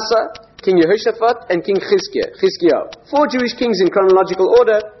 King Asa, King Yehoshaphat, and King Chizkiah. 4 Jewish kings in chronological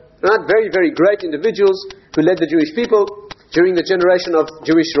order, right? Very, very great individuals who led the Jewish people during the generation of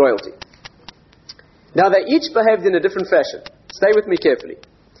Jewish royalty. Now they each behaved in a different fashion. Stay with me carefully.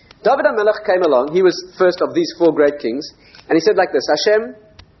 David HaMelech came along. He was first of these 4 great kings, and he said like this: Hashem,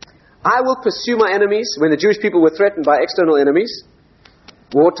 I will pursue my enemies. When the Jewish people were threatened by external enemies,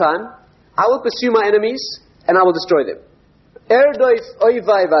 wartime, I will pursue my enemies and I will destroy them. I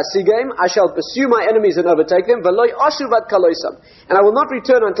shall pursue my enemies and overtake them, and I will not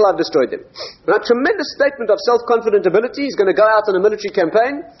return until I've destroyed them. A tremendous statement of self-confident ability. He's going to go out on a military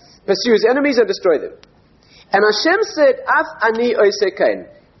campaign, pursue his enemies and destroy them. And Hashem said, Af ani oisekain,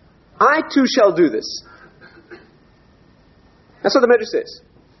 I too shall do this. That's what the Medrash says.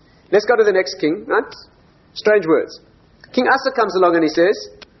 Let's go to the next king, right? Strange words. King Asa comes along and he says,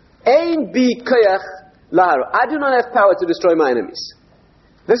 Ein bi koyach lahar, I do not have power to destroy my enemies.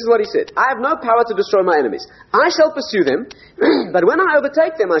 This is what he said. I have no power to destroy my enemies. I shall pursue them, but when I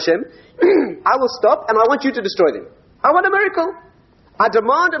overtake them, Hashem, I will stop and I want you to destroy them. I want a miracle. I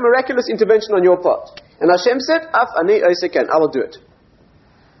demand a miraculous intervention on your part. And Hashem said, Af ani oiseken, I will do it.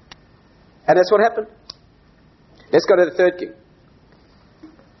 And that's what happened. Let's go to the third king.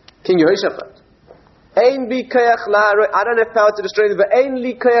 King Yehoshaphat. Ein bi koyach lahar, I don't have power to destroy them, but ein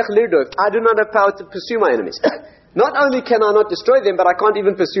li koyach lirdov, I do not have power to pursue my enemies. Not only can I not destroy them, but I can't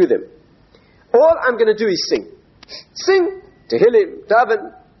even pursue them. All I'm going to do is sing. Sing, Tehillim,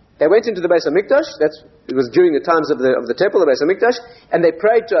 Daven. They went into the Beis HaMikdash. It was during the times of the temple, the Beis HaMikdash, and they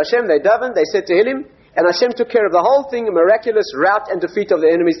prayed to Hashem. They davened. They said Tehillim, and Hashem took care of the whole thing, a miraculous rout and defeat of the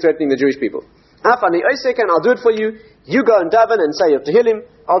enemies threatening the Jewish people. Afani oiseken, I'll do it for you. You go and daven and say your Tehillim.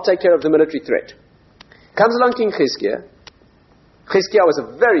 I'll take care of the military threat. Comes along King Chizkiah. Chizkiah was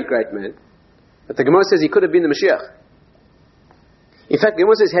a very great man, but the Gemara says he could have been the Mashiach. In fact, the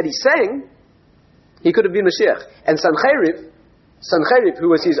Gemara says had he sang, he could have been Mashiach. And Sancherib, who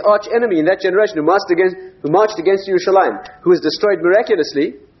was his arch enemy in that generation, who marched against Yerushalayim, who was destroyed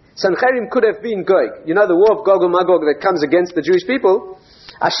miraculously, Sancherib could have been Gog. You know the war of Gog and Magog that comes against the Jewish people.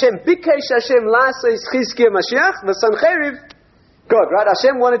 Hashem bikesh Hashem la'aseh Chizkiah Mashiach, but Sancherib Gog. Right?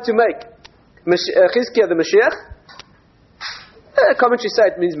 Hashem wanted to make Chizkiah the Mashiach. Commentaries say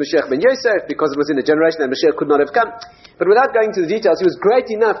it means Mashiach ben Yosef because it was in a generation that Mashiach could not have come. But without going into the details, he was great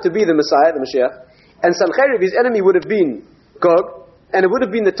enough to be the Messiah, the Mashiach. And Sancherib, his enemy, would have been Gog, and it would have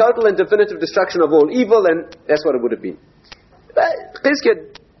been the total and definitive destruction of all evil, and that's what it would have been.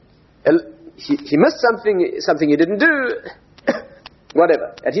 Chizkiah, he missed something he didn't do,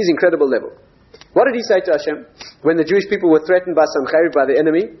 whatever, at his incredible level. What did he say to Hashem when the Jewish people were threatened by Sancherib, by the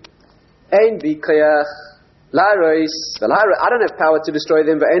enemy? Ein bi koyach larois, I don't have power to destroy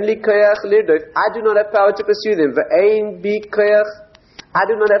them. Ve'en li koyach lirdov, I do not have power to pursue them. Ve'en bi koyach, I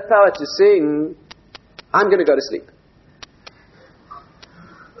do not have power to sing. I'm going to go to sleep.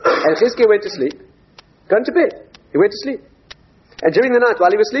 And Chizkiah went to sleep. Gone to bed. He went to sleep. And during the night,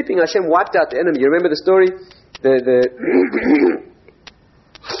 while he was sleeping, Hashem wiped out the enemy. You remember the story?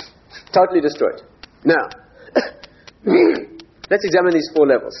 Totally destroyed. Now, let's examine these 4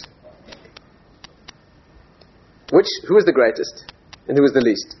 levels. Who is the greatest and who is the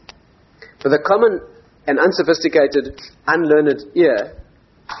least? For the common and unsophisticated, unlearned ear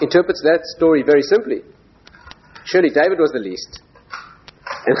interprets that story very simply. Surely David was the least,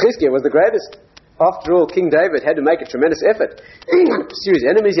 and Chizkiah was the greatest. After all, King David had to make a tremendous effort. He had to pursue his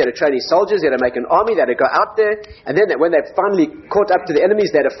enemies, he had to train his soldiers, he had to make an army, they had to go out there, and then when they finally caught up to the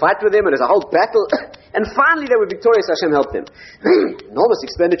enemies, they had to fight with them, and there's a whole battle, and finally they were victorious. Hashem helped them. Enormous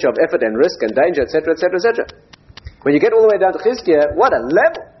expenditure of effort and risk and danger, etc., etc., etc. When you get all the way down to Chizkiah, what a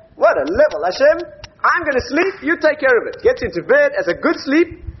level! What a level! Hashem, I'm going to sleep, you take care of it. Gets into bed as a good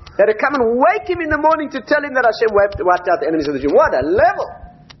sleep. They had to come and wake him in the morning to tell him that Hashem wiped out the enemies of the Jews. What a level!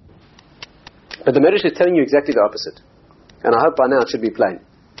 But the Medrash is telling you exactly the opposite. And I hope by now it should be plain.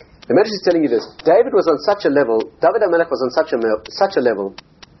 The Medrash is telling you this. David was on such a level, David HaMelech was on such a level,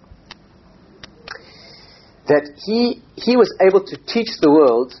 that he was able to teach the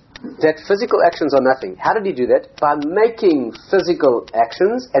world that physical actions are nothing. How did he do that? By making physical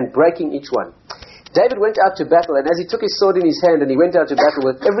actions and breaking each one. David went out to battle, and as he took his sword in his hand and he went out to battle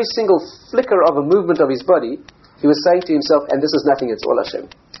with every single flicker of a movement of his body, he was saying to himself, and this is nothing, it's all Hashem.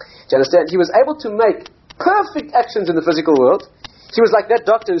 Do you understand? He was able to make perfect actions in the physical world. He was like that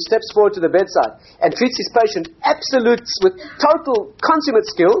doctor who steps forward to the bedside and treats his patient absolutes with total, consummate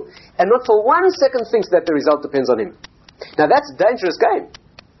skill, and not for 1 second thinks that the result depends on him. Now that's a dangerous game.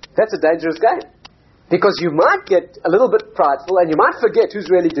 That's a dangerous game. Because you might get a little bit prideful, and you might forget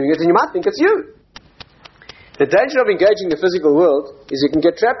who's really doing it, and you might think it's you. The danger of engaging the physical world is you can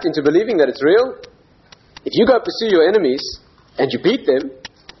get trapped into believing that it's real. If you go pursue your enemies, and you beat them,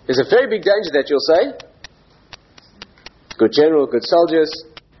 there's a very big danger that you'll say, good general, good soldiers.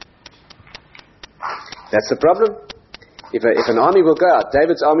 That's the problem. If an army will go out,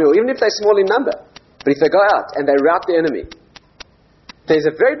 David's army, or even if they're small in number, but if they go out and they rout the enemy, there's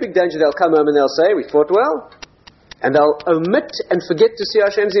a very big danger they'll come home and they'll say, we fought well. And they'll omit and forget to see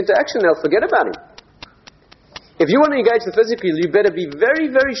Hashem's interaction. They'll forget about Him. If you want to engage the physical, you better be very,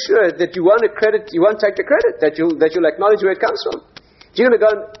 very sure that you won't take the credit, that you'll acknowledge where it comes from. If you're going to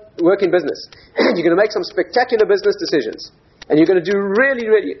go and work in business, you're going to make some spectacular business decisions, and you're going to do really,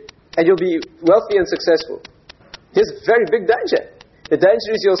 really, and you'll be wealthy and successful. Here's a very big danger. The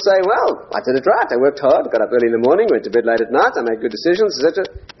danger is you'll say, well, I did it right. I worked hard, got up early in the morning, went to bed late at night, I made good decisions, etc.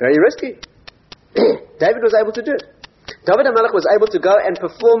 Very risky. David was able to do it. David HaMelech was able to go and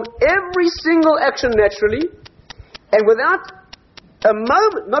perform every single action naturally, and without a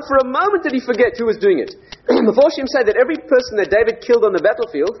moment, not for a moment did he forget who was doing it. Before Shem said that every person that David killed on the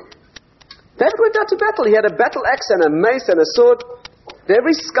battlefield, David went out to battle. He had a battle axe and a mace and a sword.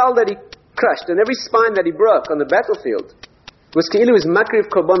 Every skull that he crushed and every spine that he broke on the battlefield was Ki'ilu his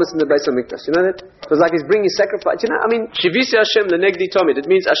makriv korbanos in the Beis HaMikdash. You know that? It was like he's bringing sacrifice. You know, I mean, Shivisi Hashem lenegdi tomid. It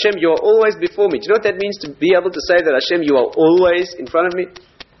means, Hashem, you are always before me. Do you know what that means, to be able to say that, Hashem, you are always in front of me?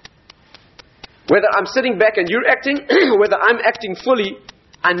 Whether I'm sitting back and you're acting, whether I'm acting fully,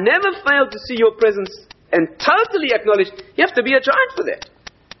 I never fail to see your presence and totally acknowledge. You have to be a giant for that.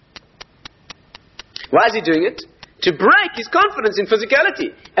 Why is he doing it? To break his confidence in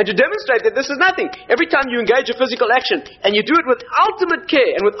physicality and to demonstrate that this is nothing. Every time you engage a physical action and you do it with ultimate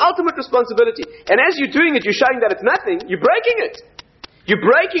care and with ultimate responsibility, and as you're doing it, you're showing that it's nothing, you're breaking it. You're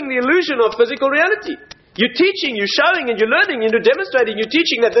breaking the illusion of physical reality. You're teaching, you're showing, and you're learning, and you're demonstrating, you're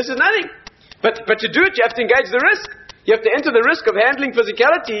teaching that this is nothing. But to do it, you have to engage the risk. You have to enter the risk of handling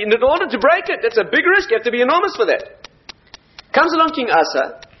physicality in order to break it. That's a big risk. You have to be enormous for that. Comes along King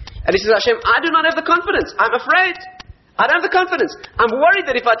Asa, and he says, Hashem, I do not have the confidence. I'm afraid. I don't have the confidence. I'm worried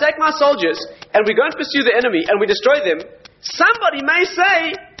that if I take my soldiers, and we go and pursue the enemy, and we destroy them, somebody may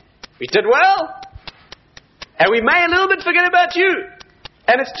say, we did well. And we may a little bit forget about you.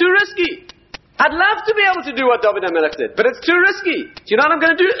 And it's too risky. I'd love to be able to do what David HaMelech did, but it's too risky. Do you know what I'm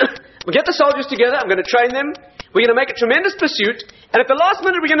going to do? We'll get the soldiers together, I'm going to train them, we're going to make a tremendous pursuit, and at the last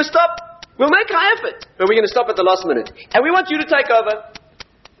minute we're going to stop. We'll make high effort, but we're going to stop at the last minute. And we want you to take over.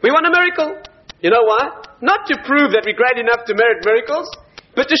 We want a miracle. You know why? Not to prove that we're great enough to merit miracles,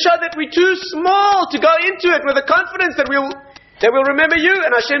 but to show that we're too small to go into it with the confidence that we'll remember you.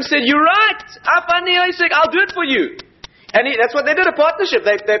 And Hashem said, you're right. I'll do it for you. And that's what they did, a partnership.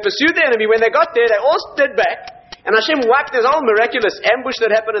 They pursued the enemy. When they got there, they all stood back. And Hashem wiped this whole miraculous ambush that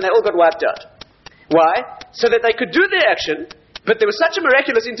happened, and they all got wiped out. Why? So that they could do their action, but there was such a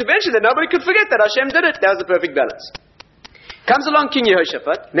miraculous intervention that nobody could forget that Hashem did it. That was the perfect balance. Comes along King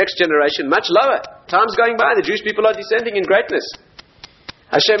Yehoshaphat, next generation, much lower. Time's going by, the Jewish people are descending in greatness.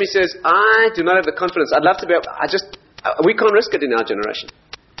 Hashem, he says, I do not have the confidence. I'd love to be able, we can't risk it in our generation.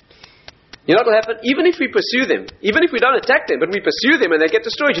 You know what will happen? Even if we pursue them, even if we don't attack them, but we pursue them and they get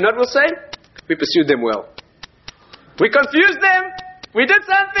destroyed, you know what we'll say? We pursued them well. We confused them. We did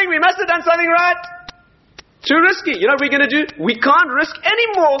something. We must have done something right. Too risky. You know what we're going to do? We can't risk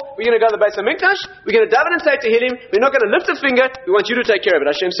anymore. We're going to go to the Beis HaMikdash. We're going to daven and say to Tehillim, we're not going to lift a finger. We want you to take care of it.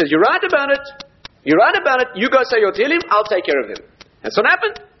 Hashem says, you're right about it. You're right about it. You go say your Tehillim, I'll take care of them. That's what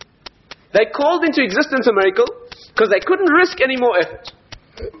happened. They called into existence a miracle because they couldn't risk any more effort.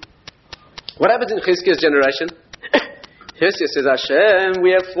 What happens in Chizkiah's generation? Chizkiah says, Hashem,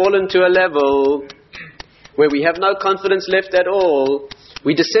 we have fallen to a level where we have no confidence left at all.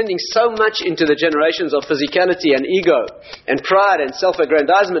 We're descending so much into the generations of physicality and ego and pride and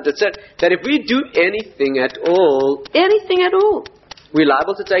self-aggrandizement, etc., that if we do anything at all, we're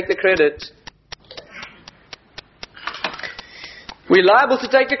liable to take the credit. We're liable to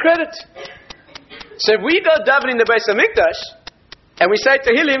take the credit. So if we go daven in the Beis HaMikdash and we say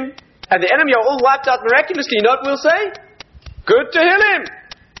Tehillim and the enemy are all wiped out miraculously, you know what we'll say? Good Tehillim.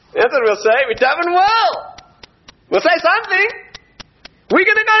 That's what we'll say. We daven well. We'll say something. We're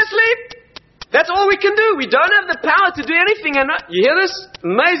going to go to sleep. That's all we can do. We don't have the power to do anything. And you hear this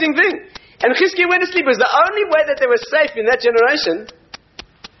amazing thing. And Chizkiah went to sleep. It was the only way that they were safe in that generation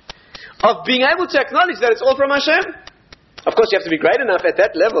of being able to acknowledge that it's all from Hashem. Of course, you have to be great enough at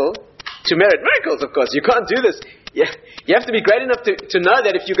that level to merit miracles, of course. You can't do this. You have to be great enough to know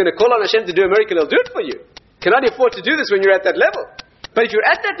that if you're going to call on Hashem to do a miracle, He'll do it for you. You cannot afford to do this when you're at that level. But if you're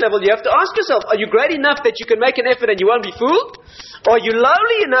at that level, you have to ask yourself, are you great enough that you can make an effort and you won't be fooled? Or are you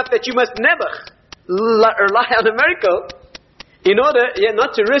lowly enough that you must never rely on a miracle in order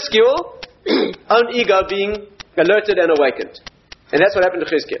not to risk your own ego being alerted and awakened? And that's what happened to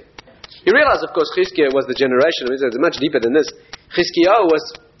Chizkiah. You realize, of course, Chizkiah was the generation, it's much deeper than this. Chizkiah was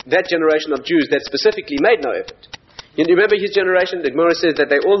that generation of Jews that specifically made no effort. You remember his generation? The Gemara says that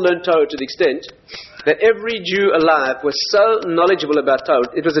they all learned Torah to the extent that every Jew alive was so knowledgeable about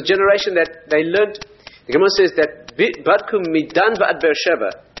Torah. It was a generation that they learned. The Gemara says that Badkum midan va'ad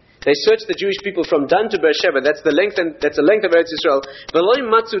Beersheba. They searched the Jewish people from Dan to Beersheba. That's the length of Eretz Yisrael. V'lo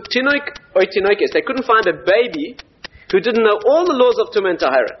matzu tinoik oy tinoikes. They couldn't find a baby who didn't know all the laws of Tumah and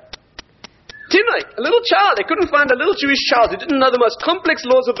Tahara. Tinoik, a little child. They couldn't find a little Jewish child who didn't know the most complex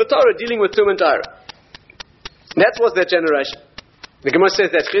laws of the Torah dealing with Tumah and Tahara. That was their generation. The Gemara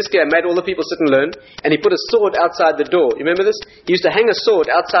says that Chizkiah made all the people sit and learn, and he put a sword outside the door. You remember this? He used to hang a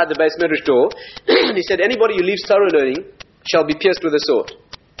sword outside the Beis Medrash door, and he said, anybody who leaves Torah learning shall be pierced with a sword.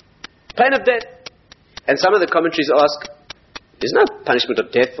 Pain of death. And some of the commentaries ask, there's no punishment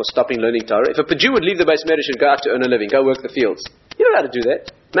of death for stopping learning Torah. If a Jew would leave the Beis Medrash and go out to earn a living, go work the fields, you know how to do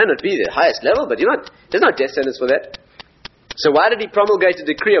that. May not be the highest level, but there's no death sentence for that. So why did he promulgate a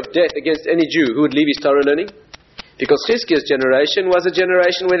decree of death against any Jew who would leave his Torah learning? Because Chizkiah's generation was a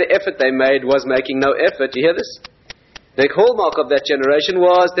generation where the effort they made was making no effort. You hear this? The hallmark of that generation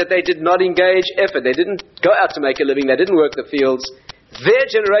was that they did not engage effort. They didn't go out to make a living. They didn't work the fields. Their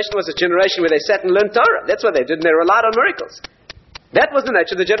generation was a generation where they sat and learned Torah. That's what they did, and they relied on miracles. That was the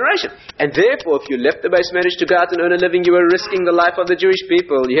nature of the generation. And therefore, if you left the Beis Medrash to go out and earn a living, you were risking the life of the Jewish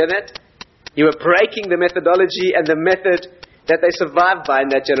people. You hear that? You were breaking the methodology and the method that they survived by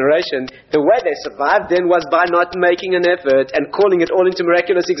in that generation. The way they survived then was by not making an effort and calling it all into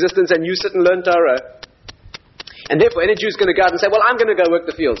miraculous existence, and you sit and learn Torah. And therefore, any Jew's going to go out and say, well, I'm going to go work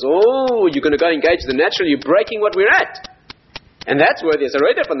the fields. Oh, you're going to go engage the natural. You're breaking what we're at. And that's worthy as a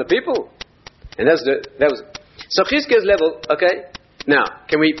radar from the people. And that was so Chizkiah's level, okay. Now,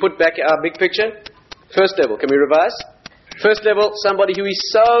 can we put back our big picture? First level, can we revise? First level, somebody who is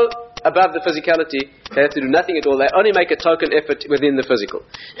so above the physicality, they have to do nothing at all. They only make a token effort within the physical.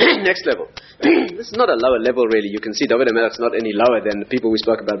 Next level. This is not a lower level, really. You can see David HaMelech's not any lower than the people we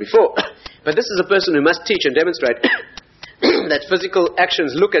spoke about before. But this is a person who must teach and demonstrate that physical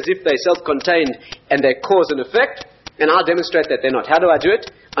actions look as if they're self-contained and they're cause and effect. And I'll demonstrate that they're not. How do I do it?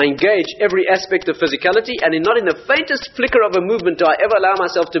 I engage every aspect of physicality, and not in the faintest flicker of a movement do I ever allow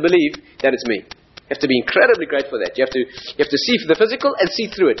myself to believe that it's me. You have to be incredibly great for that. You have to see the physical and see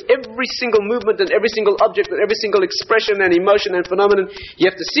through it. Every single movement and every single object and every single expression and emotion and phenomenon, you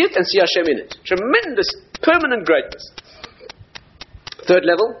have to see it and see Hashem in it. Tremendous, permanent greatness. Third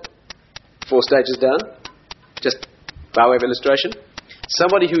level, 4 stages down, just by way of illustration.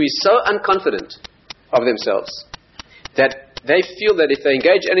 Somebody who is so unconfident of themselves that they feel that if they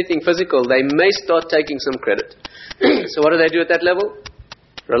engage anything physical, they may start taking some credit. So what do they do at that level?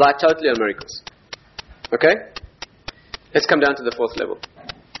 Rely totally on miracles. Okay? Let's come down to the 4th level.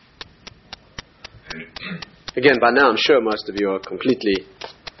 Again, by now I'm sure most of you are completely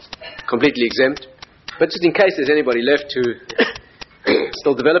exempt. But just in case there's anybody left who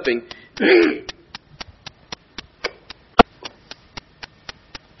still developing, the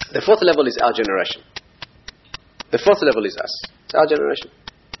 4th level is our generation. The 4th level is us. It's our generation.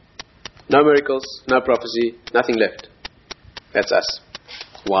 No miracles, no prophecy, nothing left. That's us.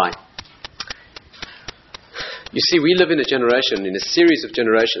 Why? You see, we live in a generation, in a series of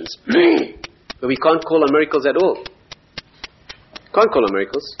generations, where we can't call on miracles at all. Can't call on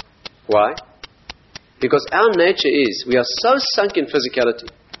miracles. Why? Because our nature is, we are so sunk in physicality.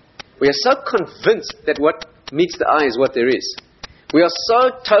 We are so convinced that what meets the eye is what there is. We are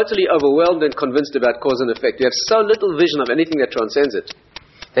so totally overwhelmed and convinced about cause and effect. We have so little vision of anything that transcends it,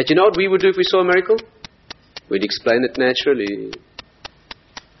 that you know what we would do if we saw a miracle? We'd explain it naturally.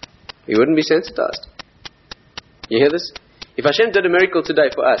 We wouldn't be sensitized. You hear this? If Hashem did a miracle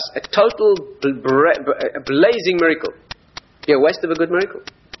today for us, a total blazing miracle, a waste of a good miracle,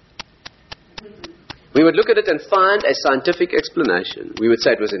 we would look at it and find a scientific explanation. We would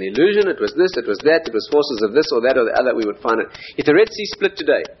say it was an illusion, it was this, it was that, it was forces of this or that or the other. We would find it. If the Red Sea split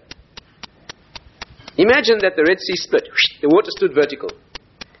today, imagine that the Red Sea split, the water stood vertical.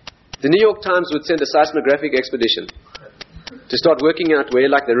 The New York Times would send a seismographic expedition to start working out where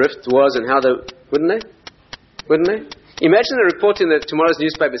like the rift was and how wouldn't they? Wouldn't they? Imagine a report in tomorrow's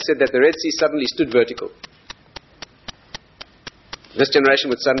newspaper said that the Red Sea suddenly stood vertical. This generation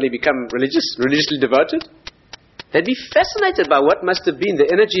would suddenly become religiously devoted. They'd be fascinated by what must have been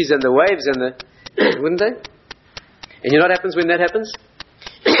the energies and the waves and the wouldn't they? And you know what happens when that happens?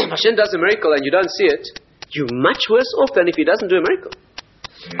 Hashem does a miracle and you don't see it, you're much worse off than if He doesn't do a miracle.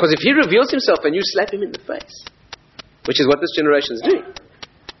 Because if He reveals Himself and you slap Him in the face, which is what this generation is doing.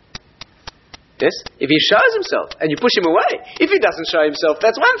 Yes? If He shows Himself and you push Him away, if He doesn't show Himself,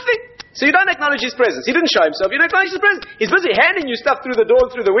 that's one thing. So you don't acknowledge His presence. He didn't show Himself, you don't acknowledge His presence. He's busy handing you stuff through the door,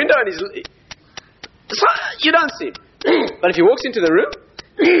 through the window, and so you don't see Him. But if He walks into the room,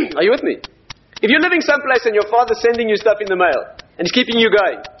 are you with me? If you're living someplace and your father's sending you stuff in the mail, and he's keeping you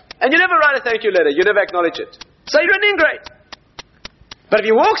going, and you never write a thank you letter, you never acknowledge it, so you're an ingrate. But if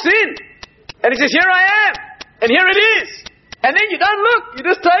He walks in, and He says, here I am, and here it is, and then you don't look, you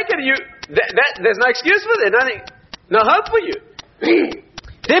just take it, there's no excuse for it, no hope for you.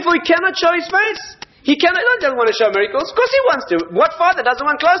 Therefore He cannot show His face. He doesn't want to show miracles. Of course He wants to. What father doesn't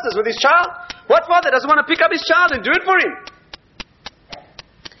want closeness with his child? What father doesn't want to pick up his child and do it for him?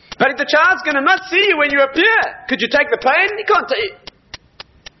 But if the child's going to not see you when you appear, could you take the pain? He can't take it.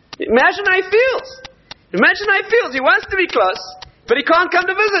 Imagine how he feels. Imagine how he feels. He wants to be close, but he can't come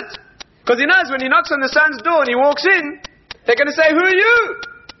to visit. Because he knows when he knocks on the son's door and he walks in, they're going to say, who are you?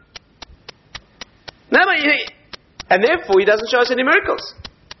 No, and therefore He doesn't show us any miracles.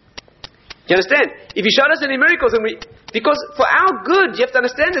 You understand? If He showed us any miracles, because for our good, you have to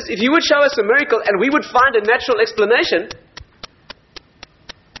understand this, if He would show us a miracle and we would find a natural explanation,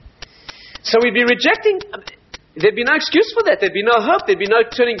 so we'd be rejecting, there'd be no excuse for that, there'd be no hope, there'd be no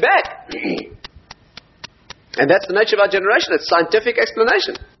turning back. And that's the nature of our generation, it's scientific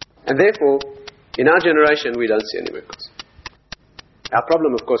explanation. And therefore, in our generation, we don't see any miracles. Our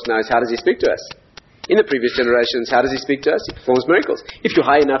problem, of course, now is how does He speak to us? In the previous generations, how does He speak to us? He performs miracles. If you're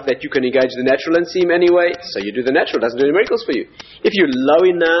high enough that you can engage the natural and see Him anyway, so you do the natural, doesn't do any miracles for you. If you're low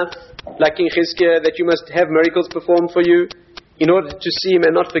enough, like King Chizkiah, that you must have miracles performed for you in order to see Him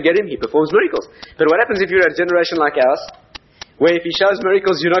and not forget Him, He performs miracles. But what happens if you're a generation like ours, where if He shows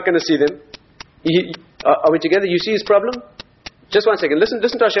miracles, you're not going to see them? Are we together? You see His problem? Just one second. Listen to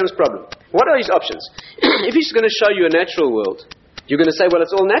Hashem's problem. What are His options? If He's going to show you a natural world, you're going to say, well,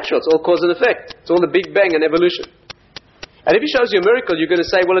 it's all natural. It's all cause and effect. It's all the Big Bang and evolution. And if He shows you a miracle, you're going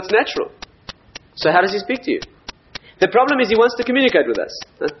to say, well, it's natural. So how does He speak to you? The problem is He wants to communicate with us.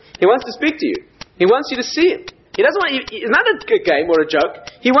 He wants to speak to you. He wants you to see Him. He doesn't want you, it's not a game or a joke.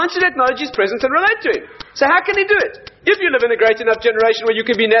 He wants you to acknowledge His presence and relate to Him. So how can He do it? If you live in a great enough generation where you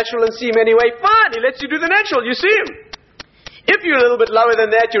can be natural and see Him anyway, fine. He lets you do the natural. You see Him. If you're a little bit lower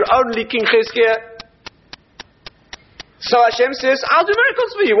than that, you're only King Chizkiah. So Hashem says, I'll do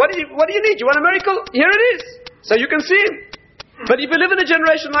miracles for you. What do you need? You want a miracle? Here it is. So you can see Him. But if you live in a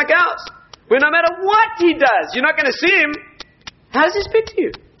generation like ours, where no matter what He does, you're not going to see Him, how does He speak to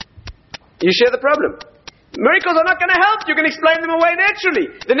you? You share the problem. Miracles are not going to help. You can explain them away naturally.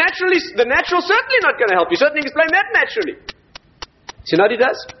 The natural certainly not going to help. You certainly explain that naturally. So you know what He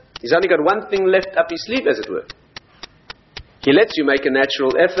does? He's only got one thing left up His sleeve, as it were. He lets you make a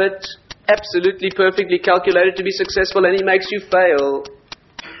natural effort, absolutely perfectly calculated to be successful, and He makes you fail.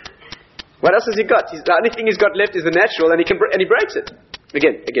 What else has He got? The only thing He's got left is the natural, and He breaks it.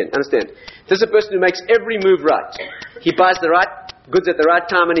 Again, understand. This is a person who makes every move right. He buys the right goods at the right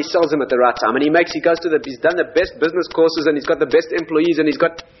time and he sells them at the right time. And he's done the best business courses and he's got the best employees and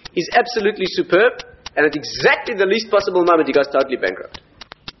he's absolutely superb. And at exactly the least possible moment he goes totally bankrupt.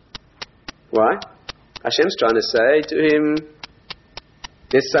 Why? Hashem's trying to say to him,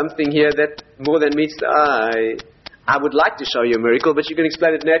 there's something here that more than meets the eye. I would like to show you a miracle, but you can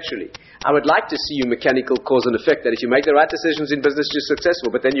explain it naturally. I would like to see you mechanical cause and effect, that if you make the right decisions in business, you're successful,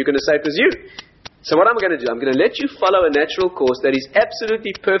 but then you're going to say it was you. So what I'm going to do, I'm going to let you follow a natural course that is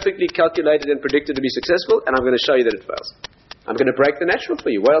absolutely perfectly calculated and predicted to be successful, and I'm going to show you that it fails. I'm going to break the natural for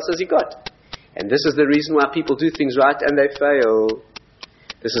you. What else has He got? And this is the reason why people do things right and they fail.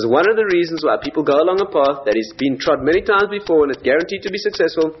 This is one of the reasons why people go along a path that has been trod many times before and it's guaranteed to be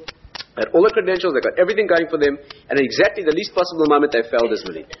successful. They had all the credentials, they got everything going for them, and at exactly the least possible moment they failed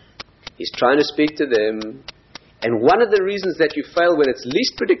dismally. He's trying to speak to them. And one of the reasons that you fail when it's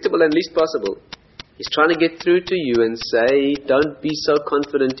least predictable and least possible, He's trying to get through to you and say, don't be so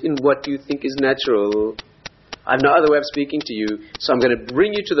confident in what you think is natural. I have no other way of speaking to you, so I'm going to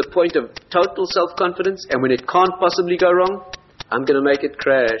bring you to the point of total self-confidence, and when it can't possibly go wrong, I'm going to make it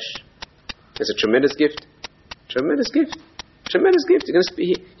crash. It's a tremendous gift. Tremendous gift. Tremendous gift.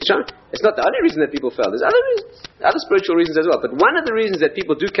 It's not the only reason that people fail. There's other reasons, other spiritual reasons as well. But one of the reasons that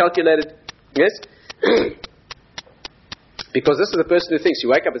people do calculate it, yes, because this is the person who thinks you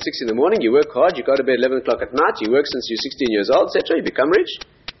wake up at 6 in the morning, you work hard, you go to bed 11 o'clock at night, you work since you're 16 years old, etc. You become rich.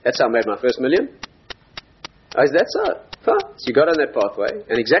 That's how I made my first million. Oh, is that so? Fine. So you got on that pathway,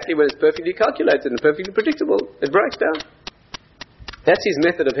 and exactly when it's perfectly calculated and perfectly predictable, it breaks down. That's his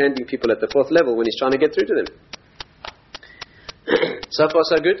method of handling people at the fourth level when he's trying to get through to them. So far,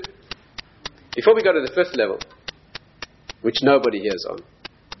 so good? Before we go to the fifth level, which nobody here is on,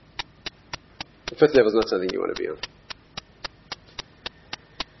 the fifth level is not something you want to be on.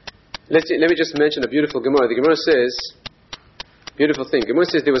 Let me just mention a beautiful Gemara. The Gemara says, beautiful thing. Gemara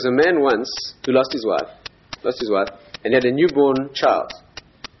says there was a man once who lost his wife, and had a newborn child.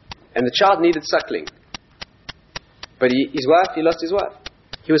 And the child needed suckling. But he lost his wife.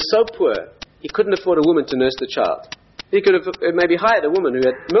 He was so poor, he couldn't afford a woman to nurse the child. He could have maybe hired a woman who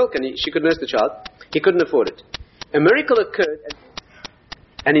had milk and she could nurse the child. He couldn't afford it. A miracle occurred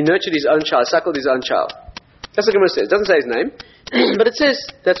and he nurtured his own child, suckled his own child. That's what Gemara says. It doesn't say his name, but it says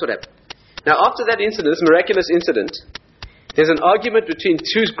that's what happened. Now after that incident, this miraculous incident, there's an argument between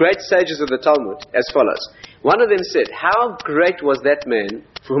two great sages of the Talmud as follows. One of them said, how great was that man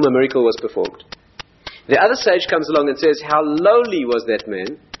for whom a miracle was performed? The other sage comes along and says, how lowly was that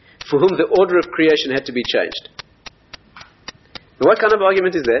man for whom the order of creation had to be changed? Now, what kind of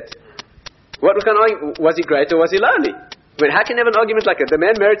argument is that? What kind of argument? Was he great or was he lowly? I mean, how can you have an argument like that? The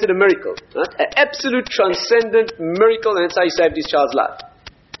man merited a miracle. Right? An absolute transcendent miracle, and that's how he saved his child's life.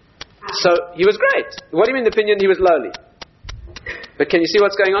 So, he was great. What do you mean, the opinion he was lowly? But can you see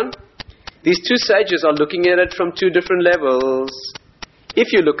what's going on? These two sages are looking at it from two different levels.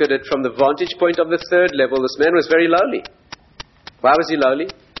 If you look at it from the vantage point of the third level, this man was very lowly. Why was he lowly?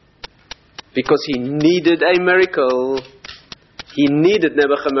 Because he needed a miracle. He needed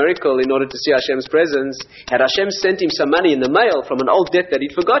Nebuch a miracle in order to see Hashem's presence. Had Hashem sent him some money in the mail from an old debt that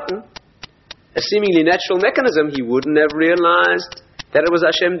he'd forgotten, a seemingly natural mechanism, he wouldn't have realized that it was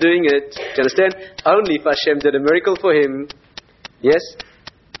Hashem doing it. Do you understand? Only if Hashem did a miracle for him, yes?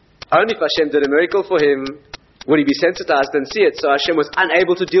 Only if Hashem did a miracle for him would he be sensitized and see it. So Hashem was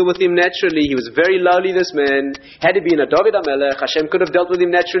unable to deal with him naturally. He was very lowly, this man. Had he been a David HaMelech, Hashem could have dealt with him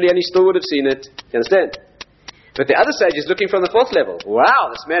naturally and he still would have seen it. Do you understand? But the other sage is looking from the fourth level.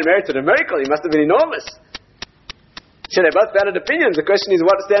 Wow, this man merited a miracle. He must have been enormous. So they're both valid opinions. The question is,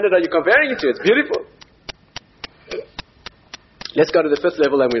 what standard are you comparing it to? It's beautiful. Let's go to the fifth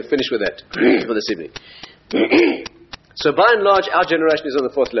level and we'll finish with that for this evening. So by and large, our generation is on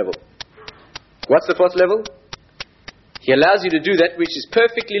the fourth level. What's the fourth level? He allows you to do that which is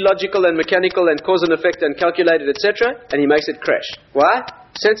perfectly logical and mechanical and cause and effect and calculated, etc. And he makes it crash. Why?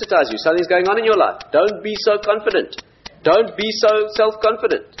 Sensitize you. Something's going on in your life. Don't be so confident. Don't be so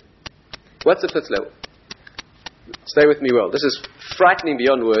self-confident. What's the fifth level? Stay with me well. This is frightening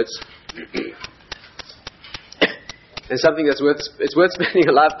beyond words. And something that's worth spending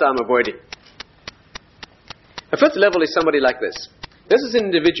a lifetime avoiding. A fifth level is somebody like this. This is an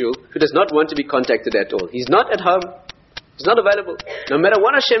individual who does not want to be contacted at all. He's not at home. He's not available. No matter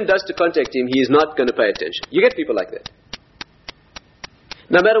what Hashem does to contact him, he is not going to pay attention. You get people like that.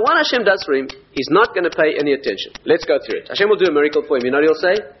 No matter what Hashem does for him, he's not going to pay any attention. Let's go through it. Hashem will do a miracle for him. You know what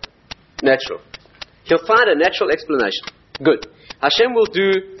he'll say? Natural. He'll find a natural explanation. Good. Hashem will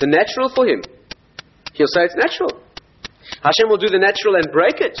do the natural for him. He'll say it's natural. Hashem will do the natural and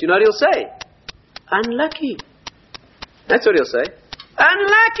break it. You know what he'll say? Unlucky. That's what he'll say.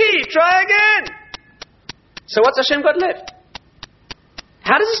 Unlucky! Try again! So what's Hashem got left?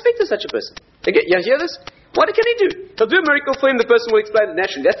 How does he speak to such a person? Again, you hear this? What can he do? He'll do a miracle for him, the person will explain it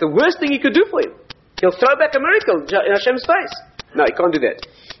naturally. That's the worst thing he could do for him. He'll throw back a miracle in Hashem's face. No, he can't do that.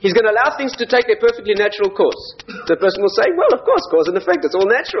 He's going to allow things to take their perfectly natural course. The person will say, well, of course, cause and effect, it's all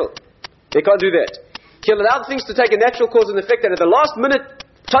natural. They can't do that. He'll allow things to take a natural cause and effect, and at the last minute,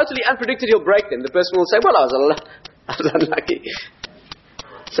 totally unpredicted, he'll break them. The person will say, well, I was unlucky.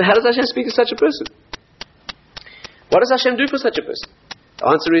 So how does Hashem speak to such a person? What does Hashem do for such a person? The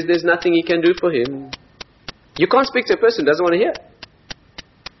answer is there's nothing he can do for him. You can't speak to a person who doesn't want to hear.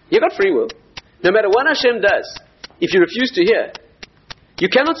 You've got free will. No matter what Hashem does, if you refuse to hear, you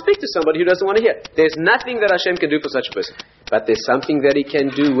cannot speak to somebody who doesn't want to hear. There's nothing that Hashem can do for such a person. But there's something that he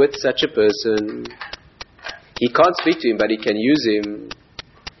can do with such a person. He can't speak to him, but he can use him.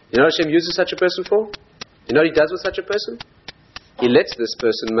 You know what Hashem uses such a person for? You know what he does with such a person? He lets this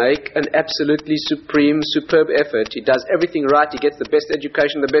person make an absolutely superb effort. He does everything right. He gets the best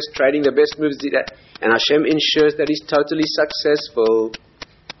education, the best training, the best moves. And Hashem ensures that he's totally successful.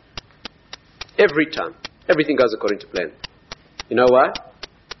 Every time. Everything goes according to plan. You know why?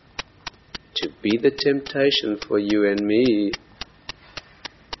 To be the temptation for you and me.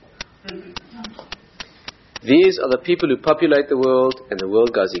 These are the people who populate the world, and the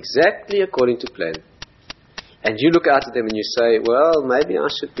world goes exactly according to plan. And you look out at them and you say, well, maybe I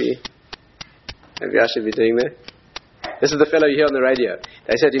should be doing that. This is the fellow you hear on the radio.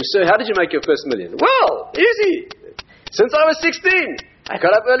 They said to him, sir, how did you make your first million? Well, easy. Since I was 16, I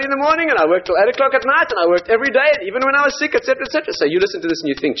got up early in the morning and I worked till 8 o'clock at night and I worked every day, even when I was sick, etc., etc. So you listen to this and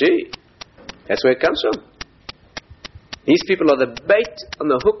you think, gee, that's where it comes from. These people are the bait on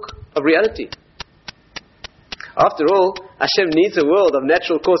the hook of reality. After all, Hashem needs a world of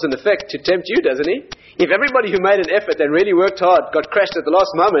natural cause and effect to tempt you, doesn't he? If everybody who made an effort and really worked hard got crashed at the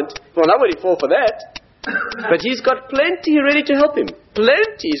last moment, well, nobody fall for that. But he's got plenty ready to help him.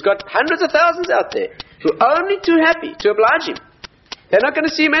 Plenty. He's got hundreds of thousands out there who are only too happy to oblige him. They're not going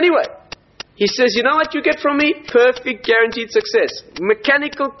to see him anyway. He says, you know what you get from me? Perfect guaranteed success.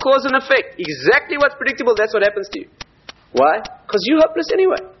 Mechanical cause and effect. Exactly what's predictable, that's what happens to you. Why? Because you're hopeless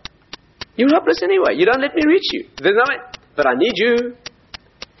anyway. You're hopeless anyway. You don't let me reach you. There's no way. But I need you.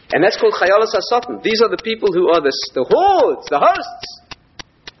 And that's called Chayalas HaSatan. These are the people who are the hordes, the hosts,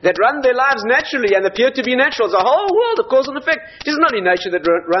 that run their lives naturally and appear to be natural. It's a whole world of cause and effect. It isn't only nature that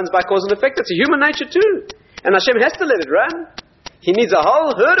runs by cause and effect, it's a human nature too. And Hashem has to let it run. He needs a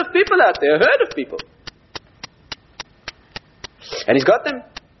whole herd of people out there, a herd of people. And He's got them.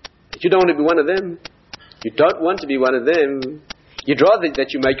 But you don't want to be one of them. You don't want to be one of them. You'd rather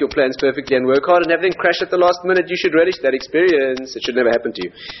that you make your plans perfectly and work hard and have them crash at the last minute. You should relish that experience. It should never happen to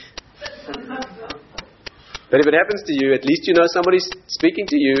you. But if it happens to you, at least you know somebody's speaking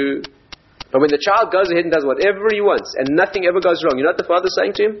to you. But when the child goes ahead and does whatever he wants and nothing ever goes wrong, you know what the father's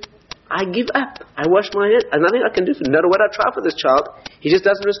saying to him? I give up. I wash my hands. There's nothing I can do for him. No matter what I try for this child, he just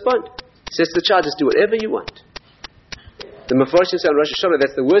doesn't respond. He says to the child, just do whatever you want. The Mefarshim say on Rosh Hashanah,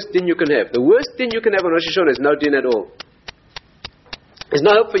 that's the worst din you can have. The worst din you can have on Rosh Hashanah is no din at all. There's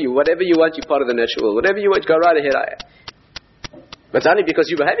no hope for you. Whatever you want, you're part of the natural world. Whatever you want, go right ahead. But it's only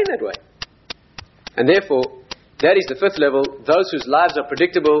because you're behaving that way. And therefore, that is the fifth level. Those whose lives are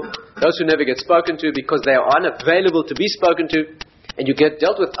predictable, those who never get spoken to because they are unavailable to be spoken to, and you get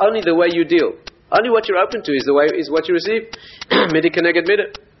dealt with only the way you deal. Only what you're open to is what you receive. Midi keneged midi.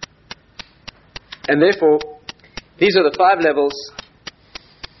 And therefore, these are the 5 levels.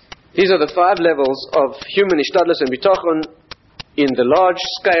 These are the 5 levels of human ishtadlus and bitachon in the large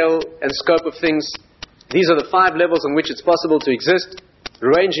scale and scope of things. These are the 5 levels on which it's possible to exist,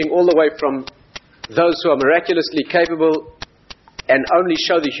 ranging all the way from those who are miraculously capable and only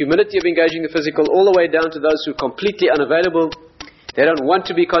show the humility of engaging the physical, all the way down to those who are completely unavailable. They don't want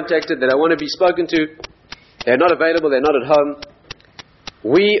to be contacted, they don't want to be spoken to, they're not available, they're not at home.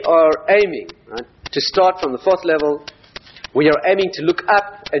 We are aiming to start from the 4th level. We are aiming to look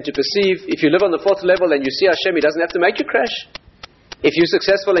up and to perceive. If you live on the 4th level and you see Hashem, He doesn't have to make you crash. If you're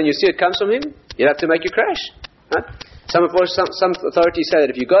successful and you see it comes from Him, you don't have to make you crash. Right? Some authorities say that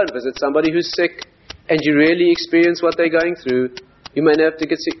if you go and visit somebody who's sick and you really experience what they're going through, you may never have to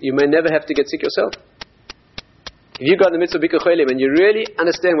get sick. You may never have to get sick yourself. If you go in the midst of Bikkur Cholim and you really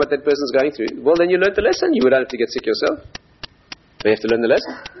understand what that person's going through, well, then you learned the lesson. You don't have to get sick yourself. We have to learn the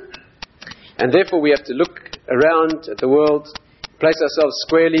lesson. And therefore we have to look around at the world, place ourselves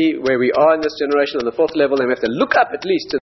squarely where we are in this generation on the 4th level, and we have to look up at least to